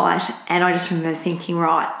in sight. And I just remember thinking,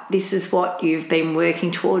 right, this is what you've been working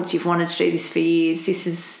towards. You've wanted to do this for years. This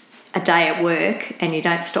is a day at work, and you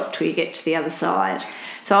don't stop till you get to the other side.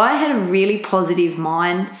 So I had a really positive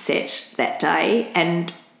mindset that day,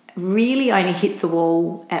 and really only hit the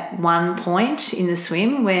wall at one point in the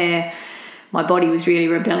swim where my body was really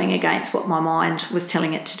rebelling against what my mind was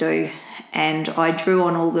telling it to do. And I drew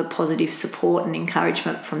on all the positive support and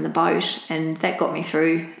encouragement from the boat, and that got me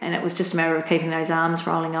through. And it was just a matter of keeping those arms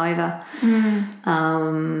rolling over.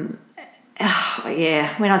 When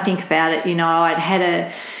I think about it, I'd had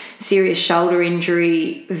a serious shoulder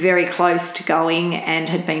injury very close to going, and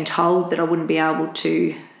had been told that I wouldn't be able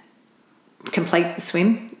to complete the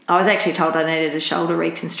swim. I was actually told I needed a shoulder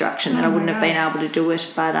reconstruction, that I wouldn't have been able to do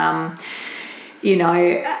it. But,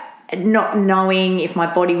 not knowing if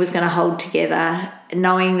my body was going to hold together,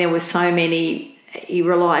 knowing there were so many, you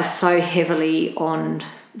rely so heavily on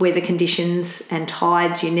weather conditions and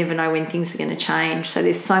tides. You never know when things are going to change. So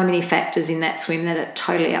there's so many factors in that swim that are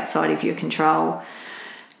totally outside of your control.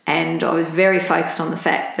 And I was very focused on the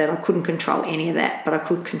fact that I couldn't control any of that, but I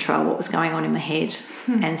could control what was going on in my head.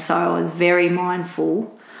 And so I was very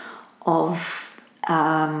mindful of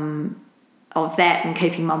that and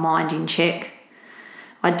keeping my mind in check.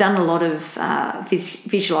 I'd done a lot of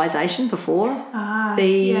visualization before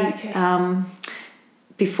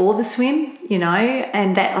before the swim,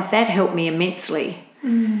 and that helped me immensely.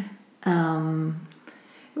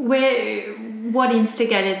 What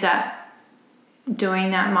instigated that?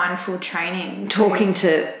 Doing that mindful training? Talking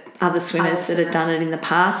to other swimmers that had done it in the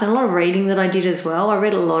past, and a lot of reading that I did as well. I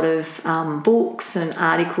read a lot of books and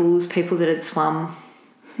articles, people that had swum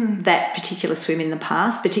that particular swim in the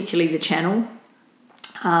past, particularly the channel,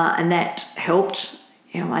 and that helped.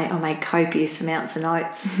 You know, I made copious amounts of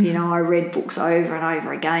notes. You know, I read books over and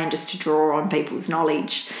over again just to draw on people's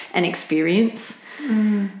knowledge and experience.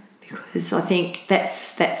 Because I think that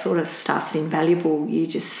sort of stuff's invaluable. You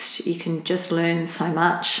can just learn so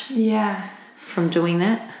much. Yeah. From doing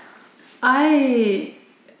that. I've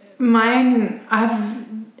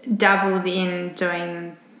dabbled in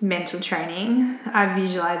doing mental training,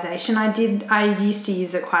 visualization. I used to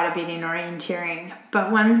use it quite a bit in orienteering,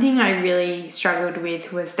 but one thing I really struggled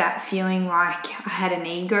with was that feeling like I had an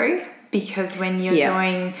ego, because when you're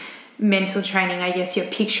doing mental training, I guess you're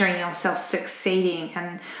picturing yourself succeeding,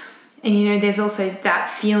 and you know, there's also that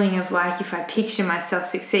feeling of like, if I picture myself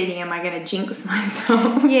succeeding, am I going to jinx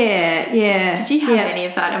myself? Yeah. Did you have any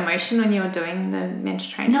of that emotion when you were doing the mental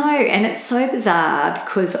training? No, and it's so bizarre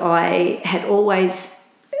because I had always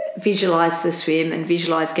visualised the swim and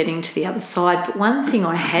visualised getting to the other side, but one thing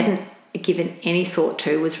I hadn't given any thought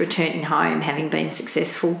to was returning home having been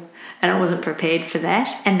successful, and I wasn't prepared for that.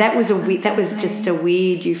 And that was just a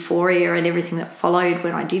weird euphoria and everything that followed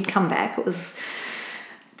when I did come back. I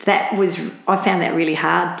found that really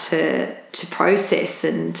hard to process,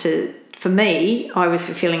 and for me, I was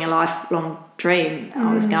fulfilling a lifelong dream.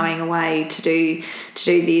 I was going away to do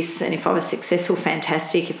this, and if I was successful,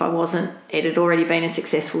 fantastic. If I wasn't, it had already been a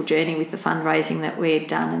successful journey with the fundraising that we had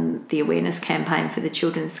done and the awareness campaign for the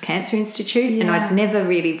Children's Cancer Institute, and I'd never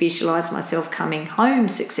really visualised myself coming home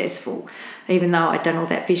successful, even though I'd done all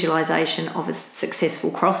that visualisation of a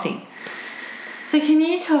successful crossing. So can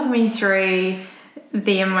you talk me through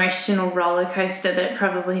the emotional roller coaster that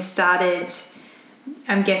probably started,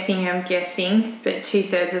 I'm guessing, but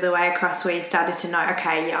 2/3 of the way across, where you started to know,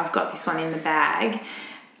 okay, yeah, I've got this one in the bag,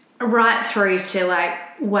 right through to like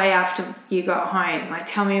way after you got home? Like,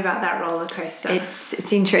 tell me about that roller coaster.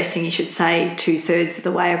 It's interesting you should say 2/3 of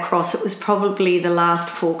the way across. It was probably the last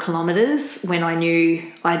 4 kilometres when I knew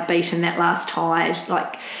I'd beaten that last tide.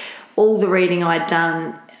 Like, all the reading I'd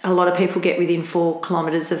done, a lot of people get within 4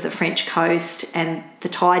 kilometres of the French coast and the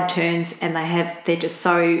tide turns, and they're just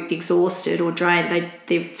so exhausted or drained.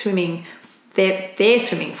 They're swimming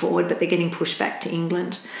forward, but they're getting pushed back to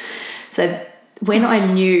England. So when I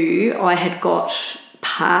knew I had got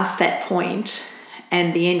past that point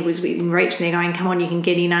and the end was within reach, and they're going, come on, you can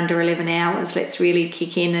get in under 11 hours. Let's really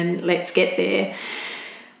kick in and let's get there.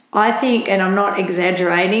 I think, and I'm not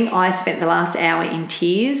exaggerating, I spent the last hour in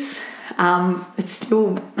tears. It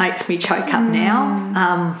still makes me choke up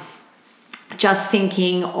now. Just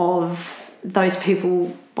thinking of those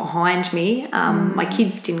people behind me. My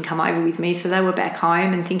kids didn't come over with me, so they were back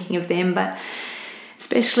home, and thinking of them, but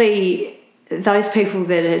especially those people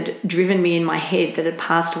that had driven me in my head, that had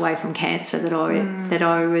passed away from cancer, that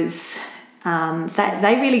I was, that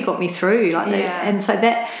they really got me through. And so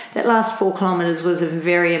that last 4 kilometres was a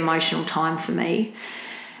very emotional time for me.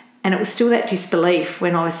 And it was still that disbelief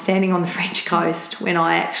when I was standing on the French coast, when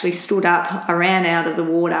I actually stood up, I ran out of the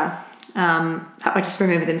water. I just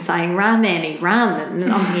remember them saying, run, Annie, run.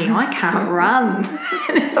 And I'm thinking, I can't run.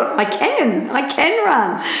 And I thought, I can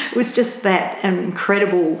run. It was just that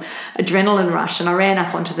incredible adrenaline rush. And I ran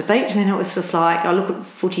up onto the beach, and then it was just like, I look at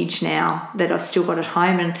footage now that I've still got at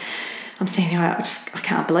home, and I'm standing there, I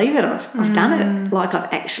can't believe it. I've done it. Like,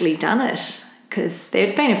 I've actually done it. Because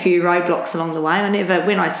there'd been a few roadblocks along the way.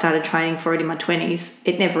 When I started training for it in my 20s,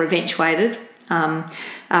 it never eventuated.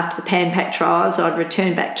 After the Pan Pac trials, I'd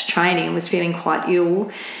returned back to training and was feeling quite ill.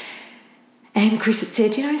 And Chris had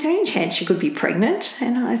said, is there any chance you could be pregnant?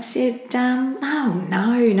 And I said, no,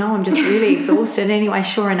 I'm just really exhausted. Anyway,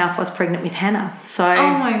 sure enough, I was pregnant with Hannah. So,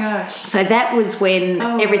 oh my gosh. So that was when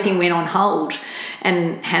everything went on hold.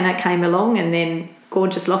 And Hannah came along, and then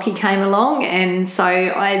gorgeous Lockie came along, and so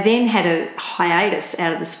I then had a hiatus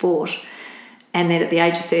out of the sport, and then at the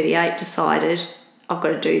age of 38 decided I've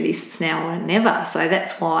got to do this, it's now or never. So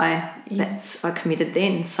that's why I committed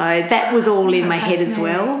then. So that was all in my head as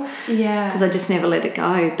well, because I just never let it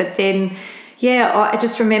go. But then I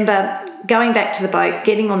just remember going back to the boat,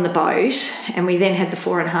 getting on the boat, and we then had the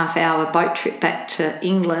 4.5 hour boat trip back to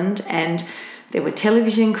England, and there were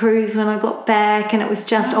television crews when I got back, and it was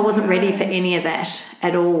just, I wasn't ready for any of that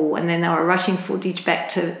at all. And then they were rushing footage back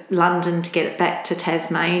to London to get it back to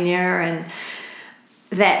Tasmania, and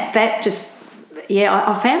that just,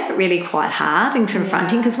 I found it really quite hard and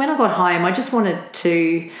confronting, because when I got home, I just wanted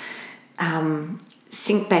to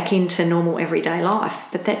sink back into normal everyday life,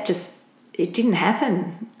 but that just, it didn't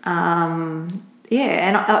happen. And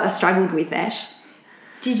I struggled with that.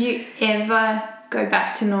 Did you ever go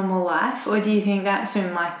back to normal life, or do you think that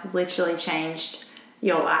swim literally changed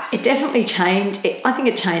your life? It definitely changed. I think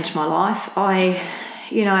it changed my life.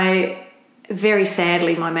 Very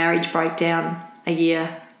sadly, my marriage broke down a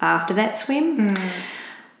year after that swim.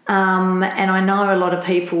 And I know a lot of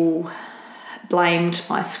people blamed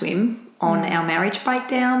my swim on our marriage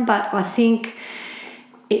breakdown, but I think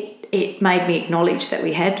it made me acknowledge that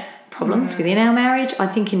we had problems within our marriage. I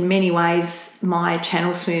think in many ways my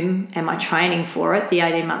channel swim and my training for it, the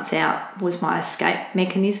 18 months out, was my escape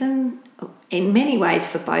mechanism in many ways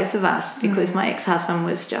for both of us, because my ex-husband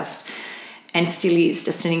was just, and still is,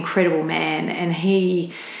 just an incredible man, and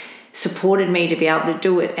he supported me to be able to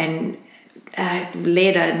do it, and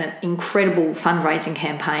led an incredible fundraising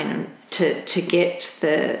campaign to get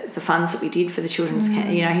the funds that we did for the children's camp.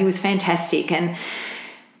 He was fantastic, and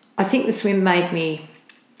I think the swim made me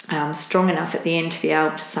strong enough at the end to be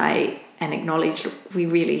able to say and acknowledge, look, we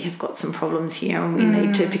really have got some problems here, and we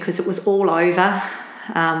need to, because it was all over.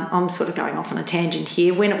 I'm sort of going off on a tangent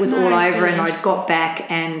here. When it was all over and I got back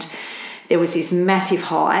and there was this massive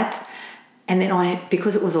hype, and then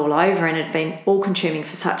because it was all over and it had been all-consuming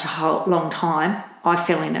for such a long time, I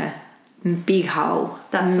fell in a big hole.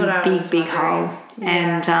 That's what I was big hole. Yeah.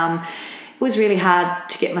 And it was really hard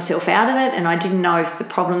to get myself out of it, and I didn't know if the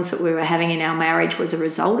problems that we were having in our marriage was a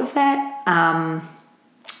result of that.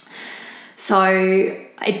 So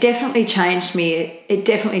it definitely changed me. It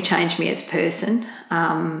definitely changed me as a person.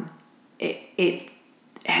 It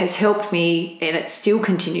has helped me, and it still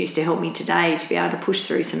continues to help me today, to be able to push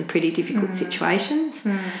through some pretty difficult situations.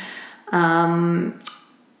 Even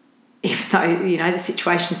though, the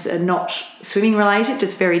situations that are not swimming related,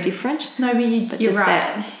 just very different. No, but you're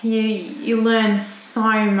right. You learn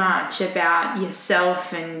so much about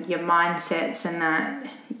yourself and your mindsets, and that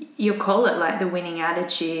you call it like the winning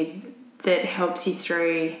attitude that helps you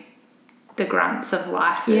through the grunts of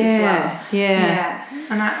life as well. Yeah.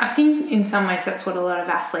 And I think in some ways that's what a lot of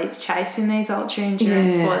athletes chase in these ultra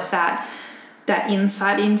endurance sports, that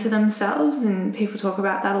insight into themselves, and people talk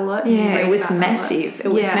about that a lot. Yeah, it was massive. It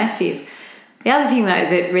was massive. The other thing, though,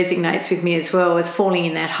 that resonates with me as well was falling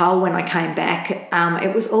in that hole when I came back.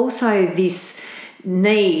 It was also this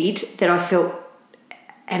need that I felt,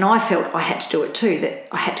 and I felt I had to do it too, that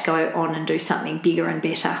I had to go on and do something bigger and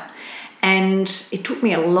better. And it took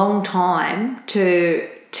me a long time to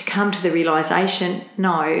come to the realisation,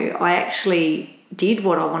 no, I actually did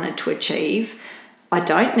what I wanted to achieve. I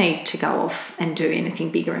don't need to go off and do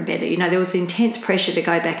anything bigger and better. There was intense pressure to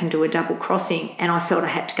go back and do a double crossing, and I felt I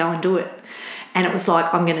had to go and do it. And it was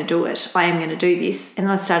like, I'm going to do it. I am going to do this. And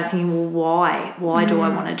then I started thinking, well, why? Why do I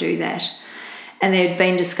want to do that? And there had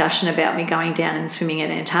been discussion about me going down and swimming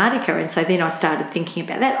in Antarctica. And so then I started thinking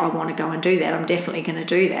about that. I want to go and do that. I'm definitely going to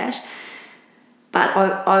do that.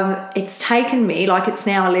 But it's taken me, it's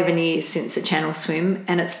now 11 years since the Channel Swim,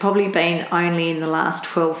 and it's probably been only in the last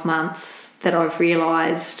 12 months that I've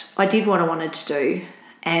realised I did what I wanted to do.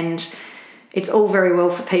 And it's all very well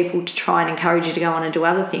for people to try and encourage you to go on and do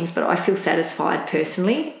other things, but I feel satisfied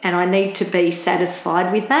personally, and I need to be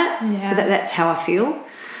satisfied with that. Yeah. That's how I feel.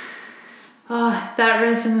 Oh, that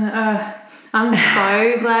resonates. I'm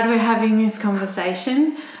so glad we're having this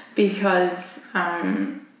conversation, because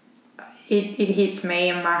it hits me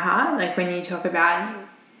in my heart. When you talk about,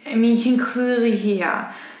 you can clearly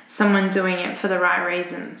hear someone doing it for the right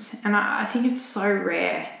reasons. And I think it's so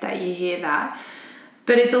rare that you hear that.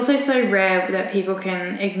 But it's also so rare that people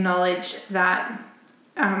can acknowledge that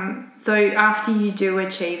though after you do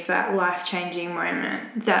achieve that life-changing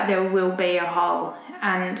moment, that there will be a hole.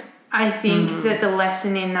 And I think that the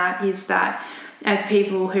lesson in that is that as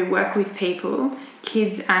people who work with people,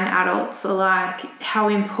 kids and adults alike, how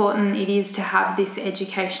important it is to have this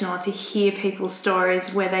educational, to hear people's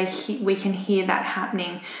stories where we can hear that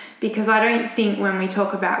happening. Because I don't think when we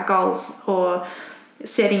talk about goals or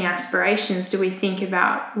setting aspirations do we think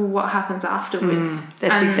about what happens afterwards.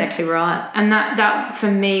 That's exactly right. And that for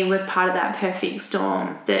me was part of that perfect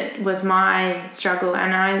storm that was my struggle.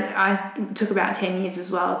 And I took about 10 years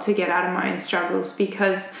as well to get out of my own struggles,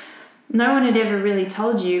 because no one had ever really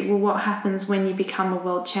told you, well, what happens when you become a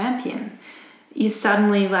world champion? You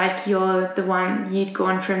suddenly, you're the one, you'd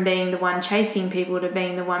gone from being the one chasing people to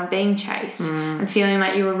being the one being chased, and feeling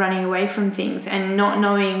like you were running away from things and not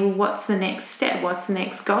knowing, well, what's the next step? What's the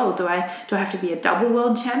next goal? Do I have to be a double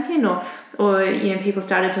world champion? Or people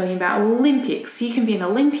started talking about, well, Olympics, you can be an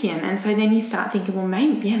Olympian. And so then you start thinking, well,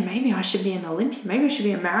 maybe I should be an Olympian. Maybe I should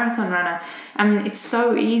be a marathon runner. And it's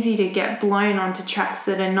so easy to get blown onto tracks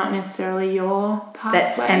that are not necessarily your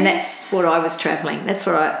pathways. That's what I was travelling. That's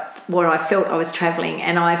what I felt I was travelling,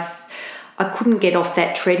 and I couldn't get off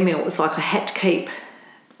that treadmill. It was like I had to keep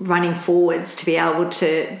running forwards to be able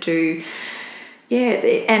to do,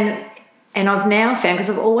 And I've now found, because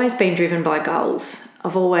I've always been driven by goals. I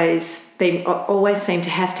always seem to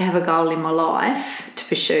have a goal in my life to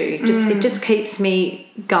pursue. It just keeps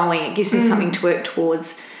me going. It gives me something to work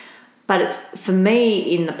towards. But it's, for me,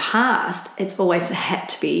 in the past, it's always had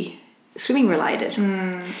to be swimming related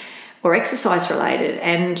or exercise related.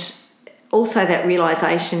 And also that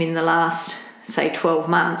realisation in the last, say, 12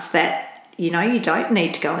 months that, you don't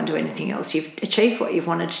need to go and do anything else. You've achieved what you've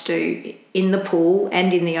wanted to do in the pool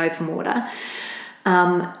and in the open water.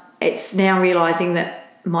 It's now realising that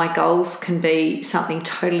my goals can be something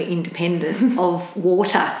totally independent of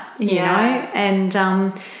water, you know, and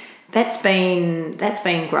that's been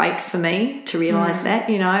great for me to realise that.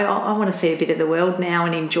 I want to see a bit of the world now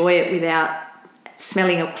and enjoy it without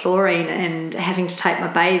smelling of chlorine and having to take my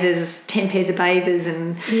 10 pairs of bathers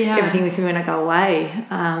and everything with me when I go away.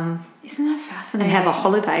 Isn't that fascinating? And have a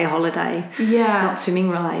holiday, not swimming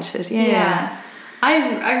related.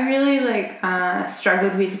 I really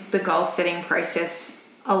struggled with the goal setting process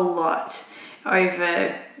a lot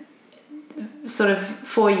over sort of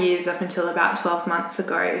 4 years up until about 12 months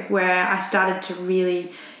ago, where I started to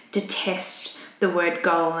really detest the word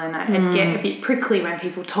goal, and I'd get a bit prickly when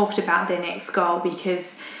people talked about their next goal,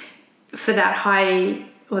 because for that high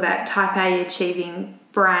or that type A achieving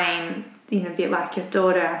brain, a bit like your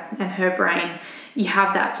daughter and her brain, you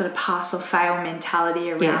have that sort of pass or fail mentality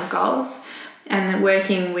around goals. And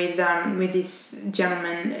working with this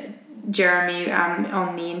gentleman, Jeremy,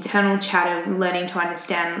 on the internal chat of learning to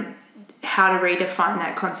understand how to redefine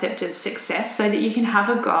that concept of success so that you can have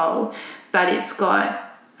a goal, but it's got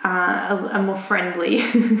a more friendly,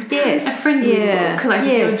 look. Like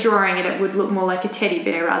if you're drawing it, it would look more like a teddy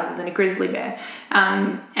bear rather than a grizzly bear.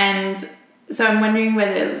 And so I'm wondering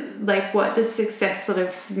whether, what does success sort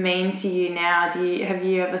of mean to you now? Have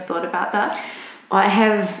you ever thought about that? I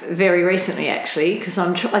have very recently, actually, because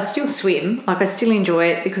I still swim. I still enjoy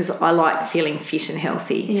it because I like feeling fit and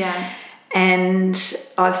healthy. Yeah. And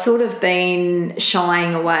I've sort of been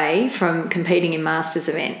shying away from competing in masters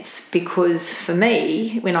events, because for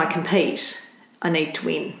me, when I compete, I need to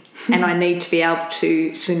win and I need to be able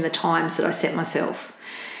to swim the times that I set myself.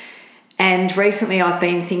 And recently I've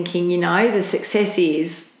been thinking, the success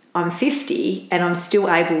is I'm 50 and I'm still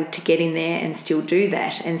able to get in there and still do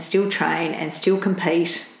that and still train and still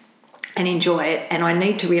compete and enjoy it. And I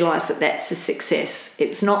need to realise that that's a success.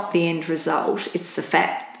 It's not the end result. It's the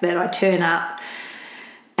fact that I turn up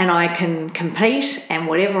and I can compete, and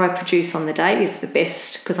whatever I produce on the day is the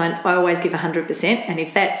best, because I always give 100%. And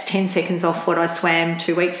if that's 10 seconds off what I swam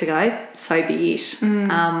 2 weeks ago, so be it.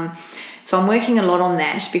 So I'm working a lot on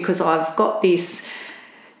that, because I've got this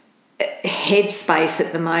headspace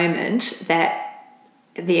at the moment that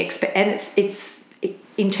it's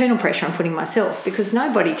internal pressure I'm putting myself, because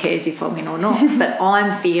nobody cares if I win or not. But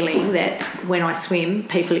I'm feeling that when I swim,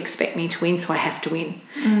 people expect me to win, so I have to win.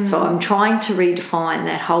 So I'm trying to redefine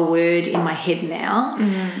that whole word in my head now.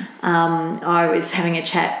 I was having a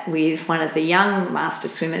chat with one of the young master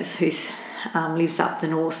swimmers who lives up the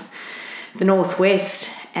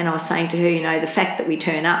northwest, and I was saying to her, the fact that we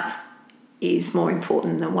turn up is more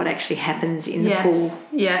important than what actually happens in the pool.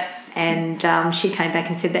 Yes. And she came back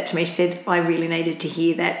and said that to me. She said, I really needed to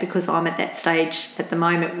hear that, because I'm at that stage at the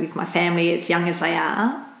moment with my family, as young as they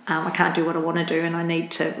are. I can't do what I want to do, and I need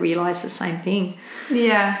to realise the same thing.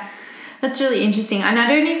 Yeah, that's really interesting. And I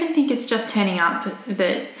don't even think it's just turning up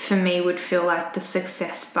that for me would feel like the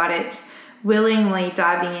success, but it's willingly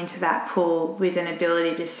diving into that pool with an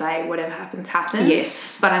ability to say whatever happens, happens.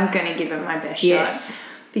 Yes. But I'm going to give it my best yes. shot.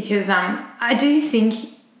 Because I do think,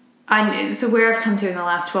 so where I've come to in the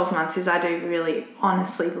last 12 months is I do really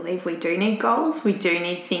honestly believe we do need goals. We do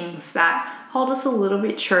need things that hold us a little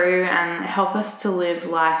bit true and help us to live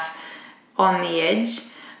life on the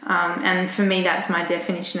edge. And for me, that's my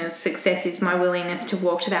definition of success, is my willingness to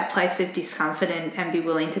walk to that place of discomfort and be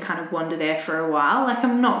willing to kind of wander there for a while.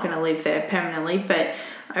 I'm not going to live there permanently, but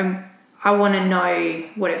I want to know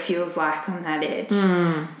what it feels like on that edge.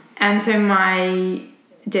 And so my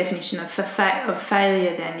definition of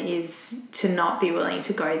failure then is to not be willing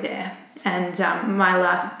to go there. And my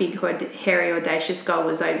last big hairy audacious goal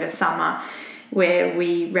was over summer, where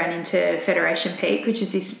we ran into Federation Peak, which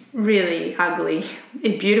is this really ugly,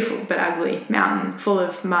 beautiful but ugly mountain full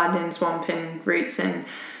of mud and swamp and roots and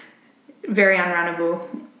very unrunnable.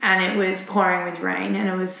 And it was pouring with rain, and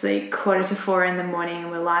it was 4:45 in the morning, and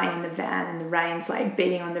we're lying in the van and the rain's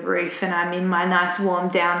beating on the roof, and I'm in my nice warm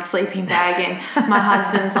down sleeping bag, and my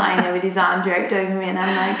husband's lying there with his arm draped over me, and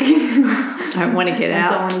I'm don't want to get out.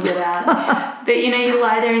 I don't want to get out. But you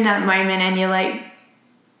lie there in that moment and you're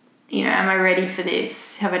you know, am I ready for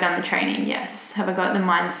this? Have I done the training? Yes. Have I got the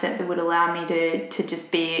mindset that would allow me to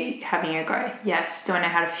just be having a go? Yes. Do I know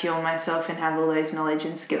how to fuel myself and have all those knowledge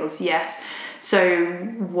and skills? Yes. So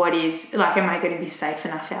what is, like, am I going to be safe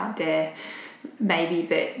enough out there? Maybe,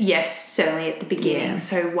 but yes, certainly at the beginning. Yeah.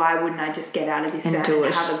 So why wouldn't I just get out of this and have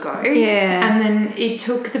a go? Yeah. And then it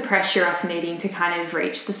took the pressure off needing to kind of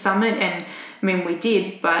reach the summit. And I mean, we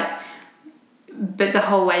did, but the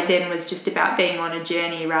whole way then was just about being on a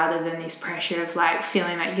journey rather than this pressure of like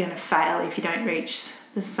feeling like you're going to fail if you don't reach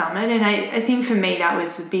the summit. And I think for me that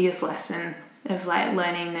was the biggest lesson of like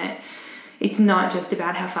learning that it's not just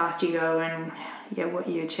about how fast you go and what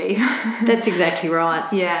you achieve. That's exactly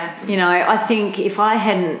right. Yeah. You know, I think if I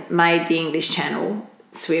hadn't made the English Channel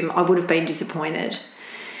swim, I would have been disappointed.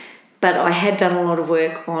 But I had done a lot of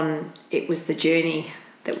work on, it was the journey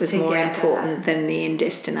that was more important than the end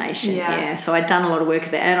destination. Yeah. So I'd done a lot of work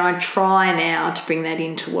of that, and I try now to bring that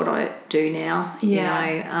into what I do now.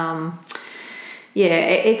 Yeah. You know,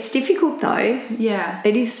 it's difficult though. Yeah.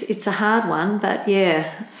 It is. It's a hard one, but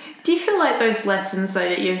yeah. Do you feel like those lessons though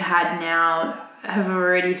that you've had now have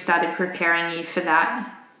already started preparing you for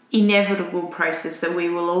that inevitable process that we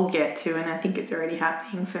will all get to, and I think it's already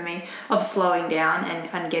happening for me, of slowing down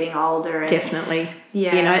and getting older? And, definitely.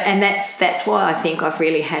 Yeah. You know, and that's why I think I've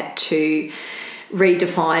really had to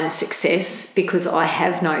redefine success, because I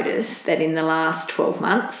have noticed that in the last 12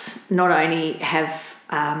 months, not only have,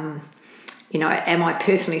 you know, am I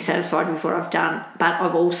personally satisfied with what I've done, but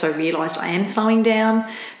I've also realised I am slowing down.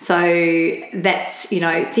 So that's, you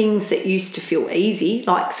know, things that used to feel easy,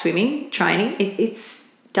 like swimming, training,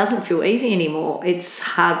 it's doesn't feel easy anymore. It's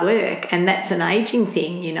hard work, and that's an aging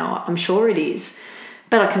thing, you know, I'm sure it is.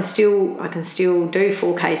 But I can still do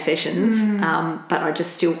 4K sessions, but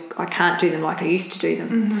I can't do them like I used to do them.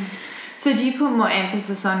 Mm-hmm. So do you put more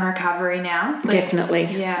emphasis on recovery now? Like, definitely.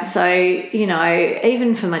 Yeah. So, you know,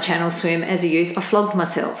 even for my channel swim as a youth, I flogged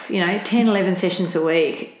myself, you know, 10, 11 sessions a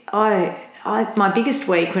week. My biggest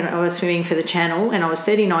week when I was swimming for the channel and I was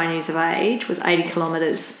 39 years of age was 80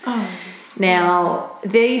 kilometres. Oh. Now,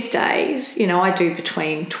 these days, you know, I do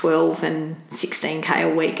between 12 and 16K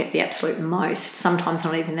a week at the absolute most, sometimes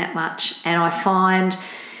not even that much. And I find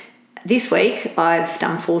this week I've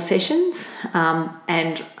done 4 sessions,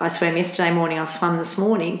 and I swam yesterday morning, I've swum this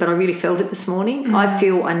morning, but I really felt it this morning. Mm. I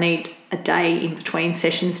feel I need a day in between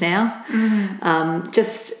sessions now,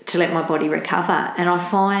 just to let my body recover. And I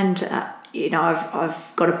find... you know,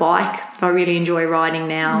 I've got a bike that I really enjoy riding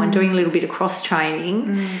now, and doing a little bit of cross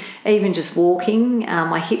training, even just walking.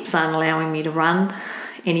 My hips aren't allowing me to run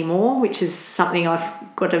anymore, which is something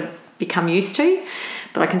I've got to become used to,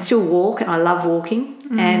 but I can still walk, and I love walking.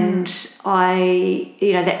 And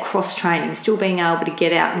you know, that cross training, still being able to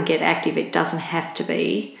get out and get active, it doesn't have to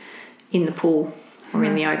be in the pool or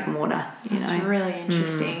in the open water. That's really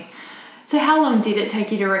interesting. So how long did it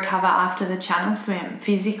take you to recover after the channel swim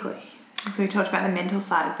physically? So we talked about the mental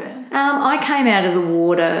side of it. I came out of the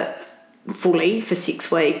water fully for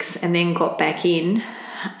 6 weeks and then got back in.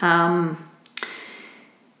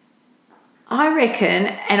 I reckon,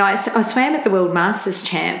 and I swam at the World Masters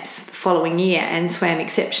Champs the following year and swam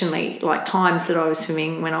exceptionally, like times that I was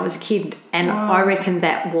swimming when I was a kid. And wow. I reckon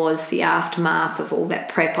that was the aftermath of all that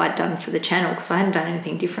prep I'd done for the channel, because I hadn't done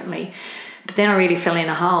anything differently. But then I really fell in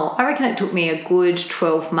a hole. I reckon it took me a good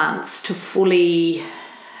 12 months to fully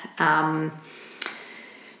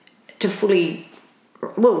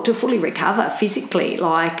recover physically,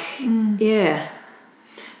 yeah.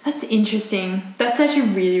 That's interesting. That's actually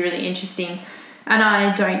really, really interesting. And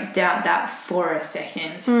I don't doubt that for a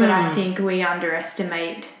second, but I think we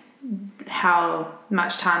underestimate how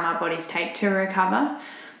much time our bodies take to recover.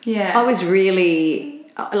 Yeah. I was really,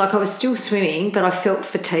 I was still swimming, but I felt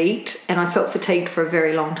fatigued, and I felt fatigued for a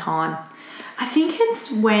very long time. I think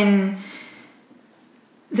it's when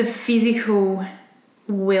the physical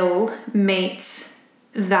will meets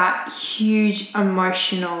that huge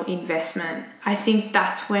emotional investment. I think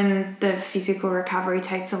that's when the physical recovery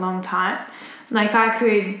takes a long time. Like, I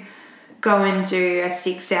could go and do a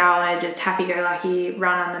 6-hour just happy-go-lucky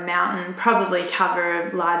run on the mountain, probably cover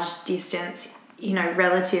a large distance, you know,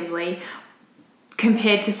 relatively,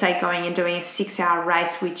 compared to, say, going and doing a 6-hour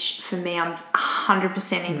race, which for me I'm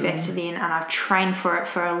 100% invested in, and I've trained for it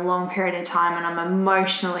for a long period of time, and I'm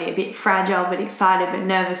emotionally a bit fragile but excited but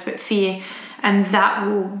nervous but fear, and that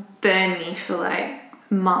will burn me for like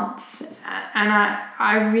months. And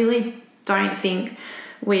I really don't think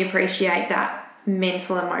we appreciate that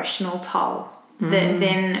mental emotional toll that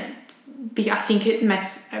then... I think it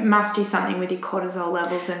must do something with your cortisol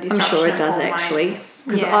levels and disruption. I'm sure it does, hormones. actually.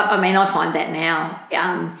 Because I find that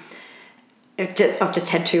now. I've just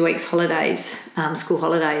had 2 weeks holidays, school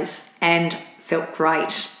holidays, and felt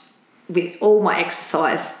great with all my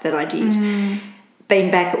exercise that I did.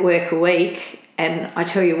 Been back at work a week, and I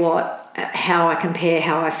tell you what, how I compare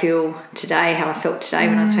how I feel today, how I felt today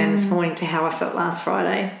when I swam this morning to how I felt last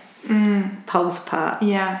Friday. Poles apart.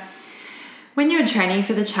 Yeah. When you were training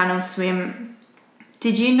for the Channel Swim,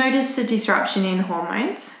 did you notice a disruption in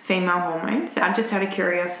hormones, female hormones? Just out of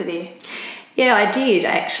curiosity. Yeah, I did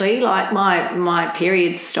actually. Like my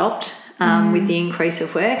periods stopped with the increase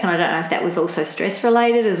of work, and I don't know if that was also stress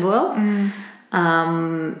related as well.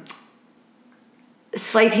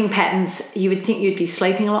 Sleeping patterns, you would think you'd be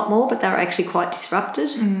sleeping a lot more, but they were actually quite disrupted.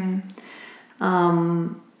 And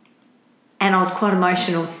I was quite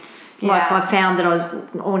emotional. Like I found that I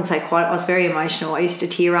wouldn't say quite, I was very emotional. I used to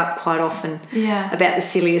tear up quite often about the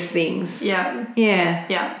silliest things. Yeah.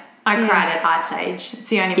 Yeah. I cried at Ice Age. It's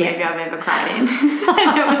the only movie I've ever cried in.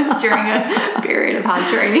 And it was during a period of hard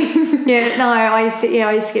training. I used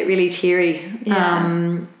to get really teary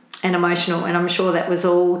and emotional, and I'm sure that was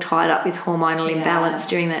all tied up with hormonal imbalance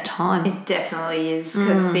during that time. It definitely is,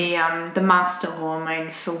 because the master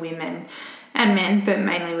hormone for women and men, but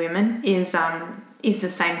mainly women, is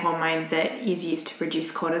the same hormone that is used to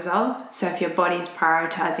produce cortisol. So if your body's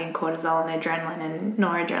prioritising cortisol and adrenaline and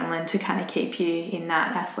noradrenaline to kind of keep you in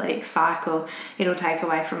that athletic cycle, it'll take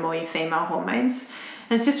away from all your female hormones.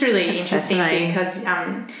 And it's just really interesting because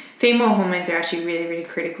female hormones are actually really, really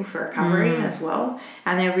critical for recovery as well.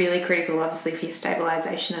 And they're really critical, obviously, for your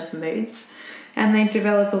stabilisation of moods. And they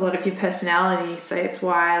develop a lot of your personality. So it's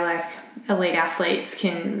why, like, elite athletes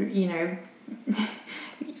can,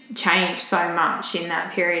 change so much in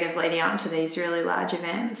that period of leading up to these really large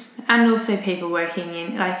events. And also people working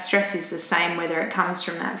in, like, stress is the same, whether it comes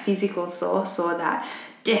from that physical source or that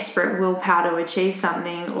desperate willpower to achieve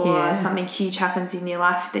something, or something huge happens in your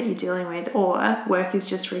life that you're dealing with, or work is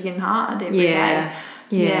just friggin' hard every day.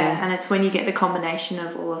 And it's when you get the combination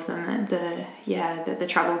of all of them that the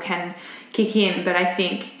trouble can kick in. But I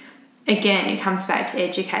think, again, it comes back to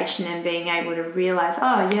education and being able to realise,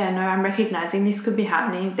 I'm recognising this could be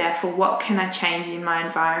happening, therefore what can I change in my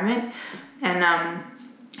environment? And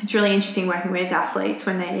it's really interesting working with athletes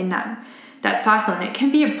when they're in that cycle, and it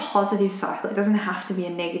can be a positive cycle. It doesn't have to be a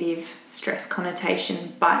negative stress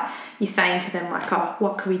connotation, but you're saying to them, like,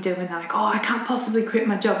 what can we do? And they're like, I can't possibly quit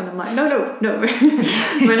my job. And I'm like, no.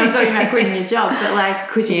 We're not talking about quitting your job, but, like,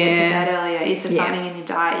 could you get to bed earlier? Is there something in your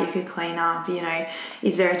diet you could clean up?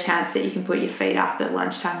 Is there a chance that you can put your feet up at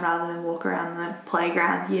lunchtime rather than walk around the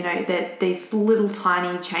playground? That these little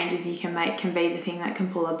tiny changes you can make can be the thing that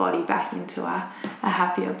can pull a body back into a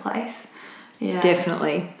happier place. Yeah,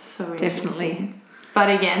 definitely. So definitely.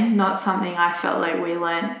 But again, not something I felt like we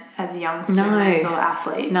learnt as young swimmers or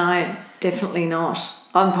athletes. No, definitely not.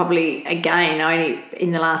 I'm probably, again, only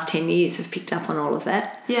in the last 10 years have picked up on all of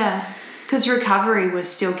that. Yeah, because recovery was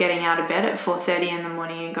still getting out of bed at 4:30 in the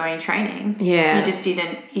morning and going training. Yeah. You just did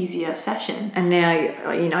an easier session. And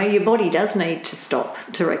now, your body does need to stop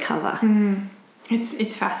to recover.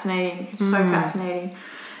 It's fascinating. It's so fascinating.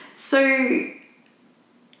 So...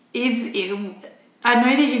 I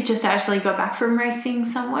know that you've just actually got back from racing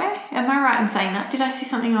somewhere. Am I right in saying that? Did I see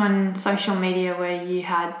something on social media where you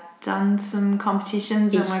had done some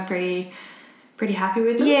competitions and were pretty happy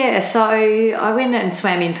with it? Yeah, so I went and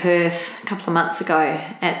swam in Perth a couple of months ago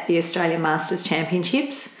at the Australian Masters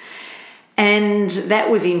Championships, and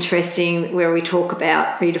that was interesting, where we talk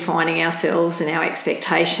about redefining ourselves and our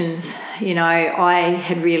expectations. I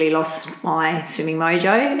had really lost my swimming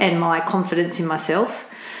mojo and my confidence in myself.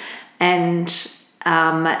 And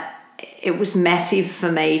it was massive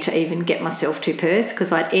for me to even get myself to Perth,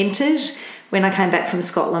 because I'd entered when I came back from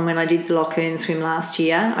Scotland, when I did the Lochern swim last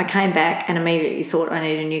year. I came back and immediately thought I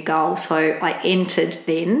need a new goal. So I entered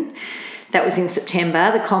then. That was in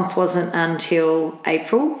September. The comp wasn't until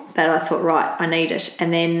April, but I thought, right, I need it.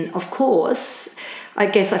 And then, of course, I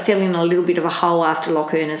guess I fell in a little bit of a hole after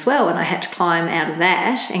Lochern as well, and I had to climb out of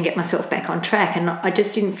that and get myself back on track. And I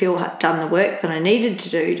just didn't feel I'd done the work that I needed to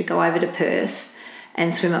do to go over to Perth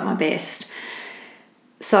and swim at my best.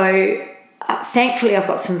 So thankfully I've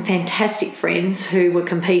got some fantastic friends who were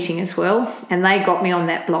competing as well, and they got me on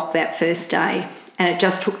that block that first day. And it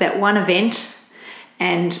just took that one event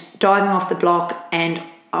and diving off the block, and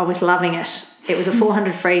I was loving it. It was a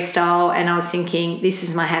 400 freestyle, and I was thinking, this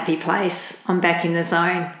is my happy place. I'm back in the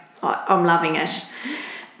zone. I'm loving it.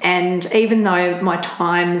 And even though my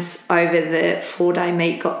times over the 4-day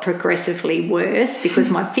meet got progressively worse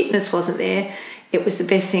because my fitness wasn't there, it was the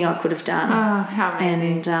best thing I could have done. Oh, how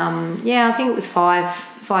amazing. And I think it was five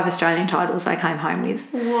Australian titles I came home with.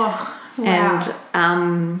 Whoa. Wow.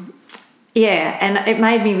 And yeah, and it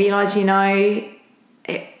made me realise, and I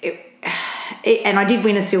did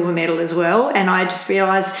win a silver medal as well, and I just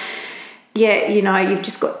realised, you've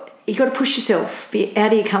got to push yourself, be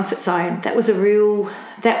out of your comfort zone. That was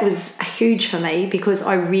huge for me, because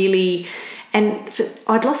I really,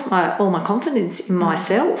 I'd lost all my confidence in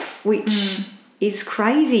myself, which is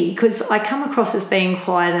crazy, because I come across as being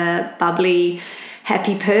quite a bubbly,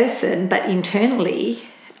 happy person, but internally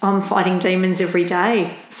I'm fighting demons every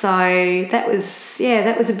day. So that was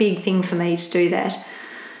a big thing for me to do that.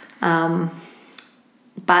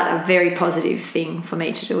 But a very positive thing for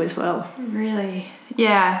me to do as well. Really?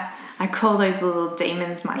 Yeah. I call those little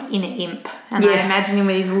demons my inner imp. And yes. I imagine him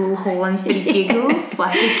with his little horns, but he giggles,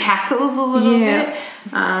 like he cackles a little bit.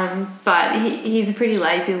 But he's a pretty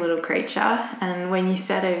lazy little creature. And when you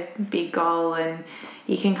set a big goal, and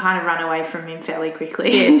you can kind of run away from him fairly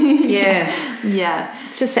quickly. Yes. Yeah.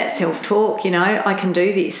 It's just that self-talk, I can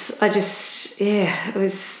do this. It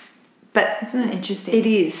was... But isn't that interesting? It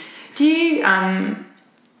is. Do you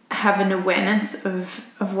have an awareness of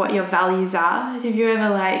what your values are? Have you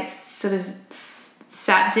ever sort of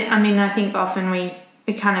sat down? I mean, I think often we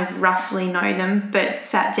kind of roughly know them, but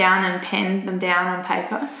sat down and penned them down on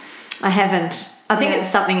paper? I haven't. I think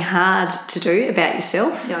it's something hard to do about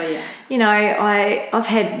yourself. Oh, yeah. I've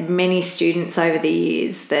had many students over the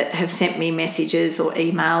years that have sent me messages or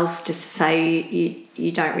emails just to say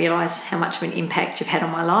you don't realise how much of an impact you've had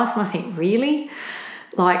on my life. And I think, really?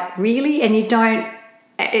 Really? And you don't...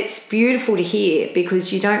 It's beautiful to hear,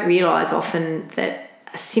 because you don't realise often that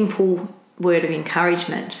a simple word of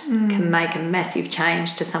encouragement can make a massive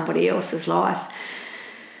change to somebody else's life.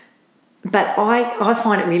 But I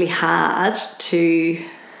find it really hard to...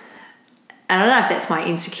 And I don't know if that's my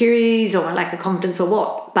insecurities or my lack of confidence or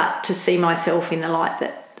what, but to see myself in the light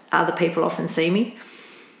that other people often see me.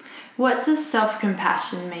 What does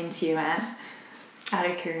self-compassion mean to you, Anne? Out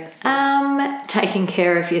of curiosity. Taking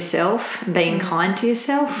care of yourself and being kind to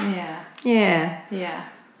yourself. Yeah.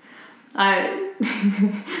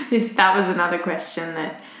 That was another question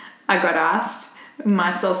that I got asked in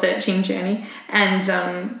my soul-searching journey, and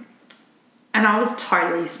I was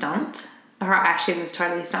totally stumped. Or I actually was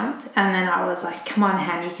totally stumped, and then I was like, "Come on,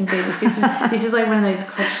 Han, you can do this. This is like one of those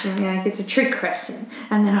questions. It's a trick question."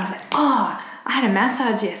 And then I was like, "Oh, I had a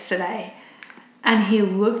massage yesterday," and he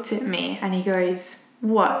looked at me and he goes,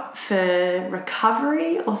 "What, for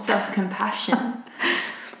recovery or self-compassion?"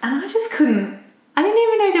 And I just couldn't. I didn't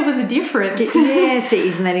even know there was a difference. Yes,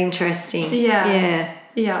 isn't that interesting? Yeah.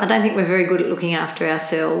 I don't think we're very good at looking after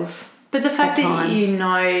ourselves. But the fact that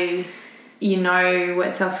you know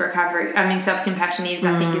what self-compassion is,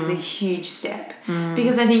 I think is a huge step.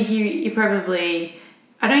 Because I think you probably,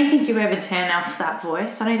 I don't think you ever turn off that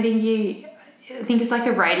voice. I think it's like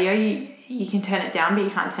a radio. You can turn it down, but you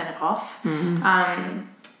can't turn it off.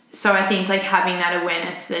 So I think having that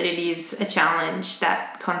awareness that it is a challenge,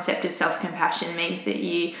 that concept of self-compassion means that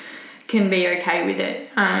you can be okay with it.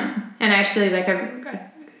 And actually, I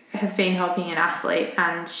have been helping an athlete,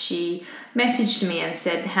 and she messaged me and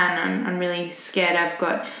said, "Han, I'm really scared. I've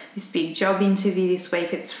got this big job interview this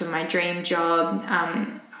week. It's for my dream job.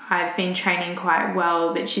 I've been training quite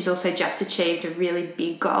well, but she's also just achieved a really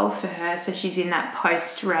big goal for her. So she's in that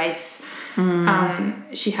post-race.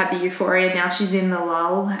 She had the euphoria. Now she's in the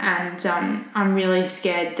lull, and I'm really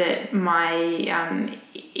scared that my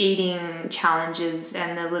eating challenges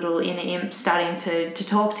and the little inner imp starting to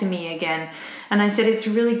talk to me again." And I said, "It's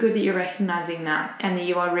really good that you're recognising that and that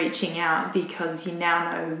you are reaching out, because you now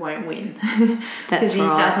know we won't win." Because he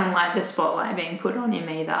doesn't like the spotlight being put on him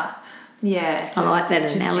either. Yeah. So I like that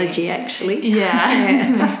analogy, actually.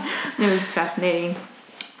 Yeah. It was fascinating.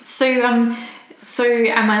 So am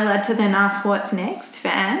I allowed to then ask what's next for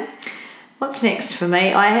Anne? What's next for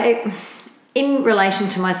me? In relation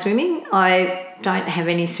to my swimming, I don't have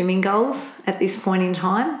any swimming goals at this point in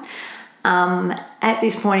time. At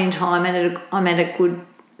this point in time, I'm at a good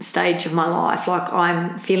stage of my life.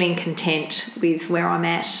 I'm feeling content with where I'm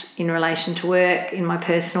at in relation to work, in my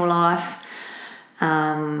personal life.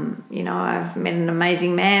 I've met an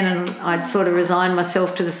amazing man, and I'd sort of resigned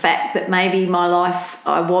myself to the fact that maybe my life,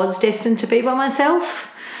 I was destined to be by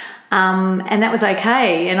myself. And that was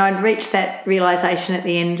okay. And I'd reached that realisation at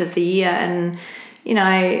the end of the year, and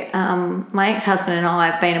my ex-husband and I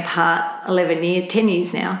have been apart 10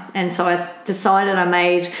 years now. And so I decided, I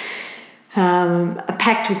made a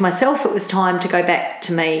pact with myself. It was time to go back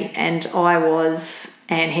to me. And I was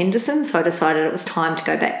Anne Henderson, so I decided it was time to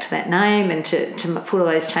go back to that name and to put all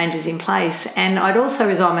those changes in place. And I'd also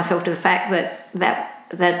resigned myself to the fact that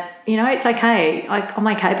it's okay. I'm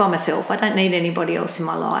okay by myself. I don't need anybody else in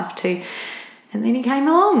my life to And then he came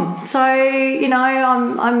along. So, you know,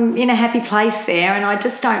 I'm in a happy place there, and I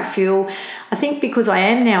just don't feel, I think because I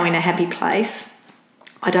am now in a happy place,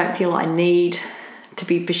 I don't feel I need to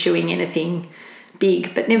be pursuing anything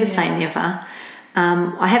big, but never say never.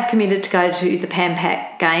 I have committed to go to the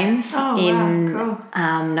PAMPAC Games in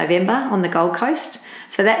November on the Gold Coast.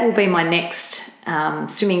 So that will be my next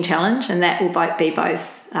swimming challenge, and that will be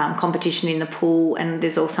both competition in the pool, and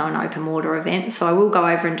there's also an open water event. So I will go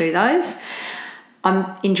over and do those. I'm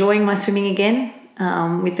enjoying my swimming again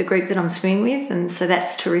with the group that I'm swimming with, and so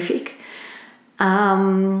that's terrific.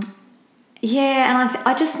 And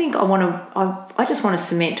I just think I just want to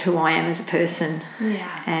cement who I am as a person.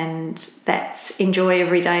 Yeah. And that's enjoy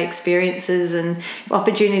everyday experiences, and if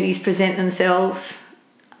opportunities present themselves,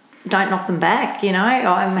 don't knock them back, you know.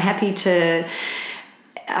 I'm happy to,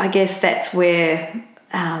 I guess that's where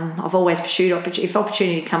I've always pursued opportunity. If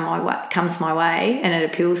opportunity comes my way and it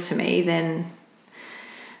appeals to me, then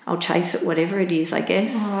I'll chase it, whatever it is, I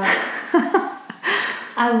guess.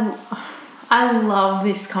 I love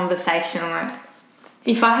this conversation. Like,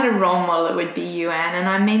 if I had a role model, it would be you, Anne, and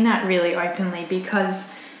I mean that really openly,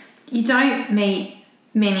 because you don't meet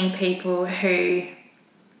many people who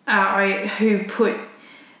put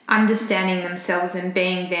understanding themselves and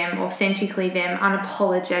being them, authentically them,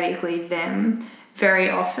 unapologetically them, very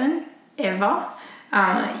often, ever.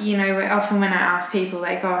 You know, often when I ask people,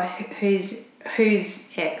 like, oh, who's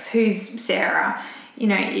X, who's Sarah, you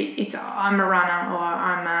know, it's I'm a runner, or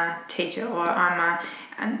I'm a teacher, or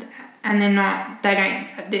and they're not,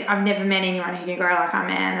 I've never met anyone who can go like, I'm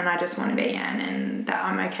Anne and I just want to be Anne, and that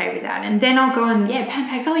I'm okay with that. And then I'll go and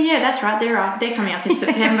PAMPACs, oh yeah, that's right, they're coming up in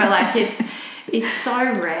September. Like, it's so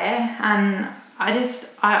rare, and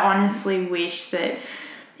I honestly wish that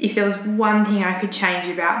if there was one thing I could change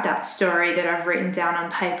about that story that I've written down on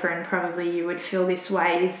paper, and probably you would feel this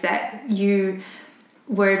way, is that you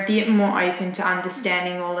were a bit more open to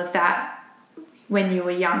understanding all of that when you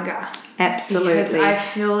were younger. Absolutely. Because I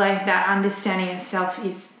feel like that understanding of self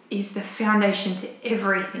is the foundation to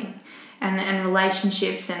everything, and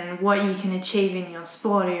relationships, and what you can achieve in your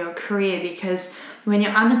sport or your career, because when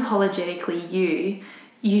you're unapologetically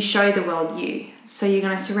you show the world you. So you're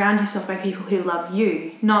going to surround yourself by people who love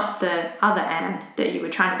you, not the other Anne that you were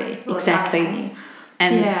trying to be. Exactly.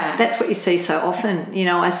 And that's what you see so often. You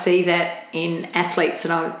know, I see that in athletes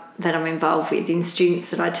that I'm involved with, in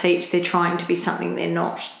students that I teach. They're trying to be something they're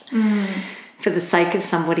not for the sake of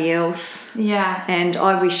somebody else. Yeah. And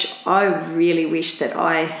I really wish that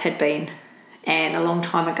I had been Anne a long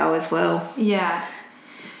time ago as well. Yeah.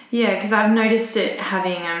 Yeah, because I've noticed it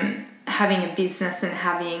having a business and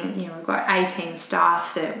having, you know, we've got 18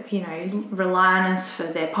 staff that, you know, rely on us for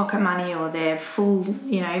their pocket money or their full,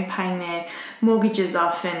 you know, paying their mortgages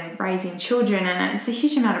off and raising children, and it's a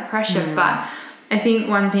huge amount of pressure. But I think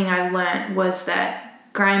one thing I learnt was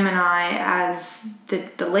that Graham and I, as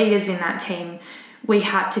the leaders in that team, we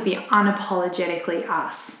had to be unapologetically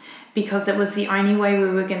us, because that was the only way we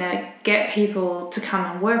were going to get people to come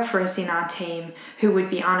and work for us in our team who would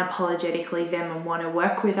be unapologetically them and want to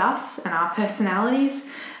work with us and our personalities.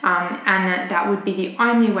 And that would be the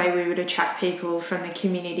only way we would attract people from the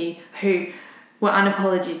community who were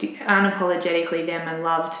unapologetically them and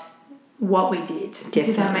loved what we did. Definitely.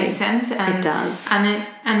 Did that make sense? And it does.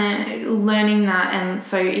 And learning that, and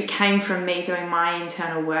so it came from me doing my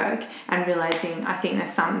internal work and realising I think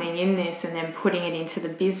there's something in this, and then putting it into the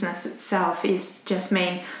business itself is just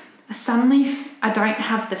mean suddenly I don't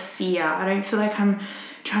have the fear. I don't feel like I'm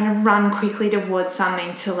trying to run quickly towards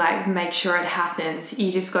something to like make sure it happens.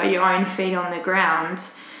 You just got your own feet on the ground,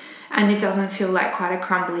 and it doesn't feel like quite a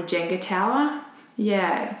crumbly Jenga tower.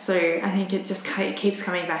 Yeah, so I think it keeps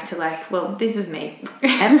coming back to like, well, this is me.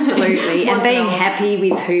 Absolutely. And being happy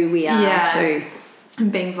with who we are too.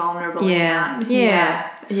 And being vulnerable. Yeah. In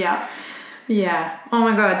that. Yeah. Oh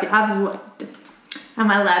my God.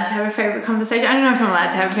 Am I allowed to have a favourite conversation? I don't know if I'm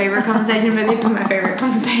allowed to have a favourite conversation, but this is my favourite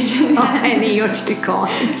conversation. Oh, Annie, you're too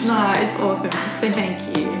kind. No, it's awesome. So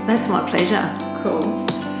thank you. That's my pleasure. Cool.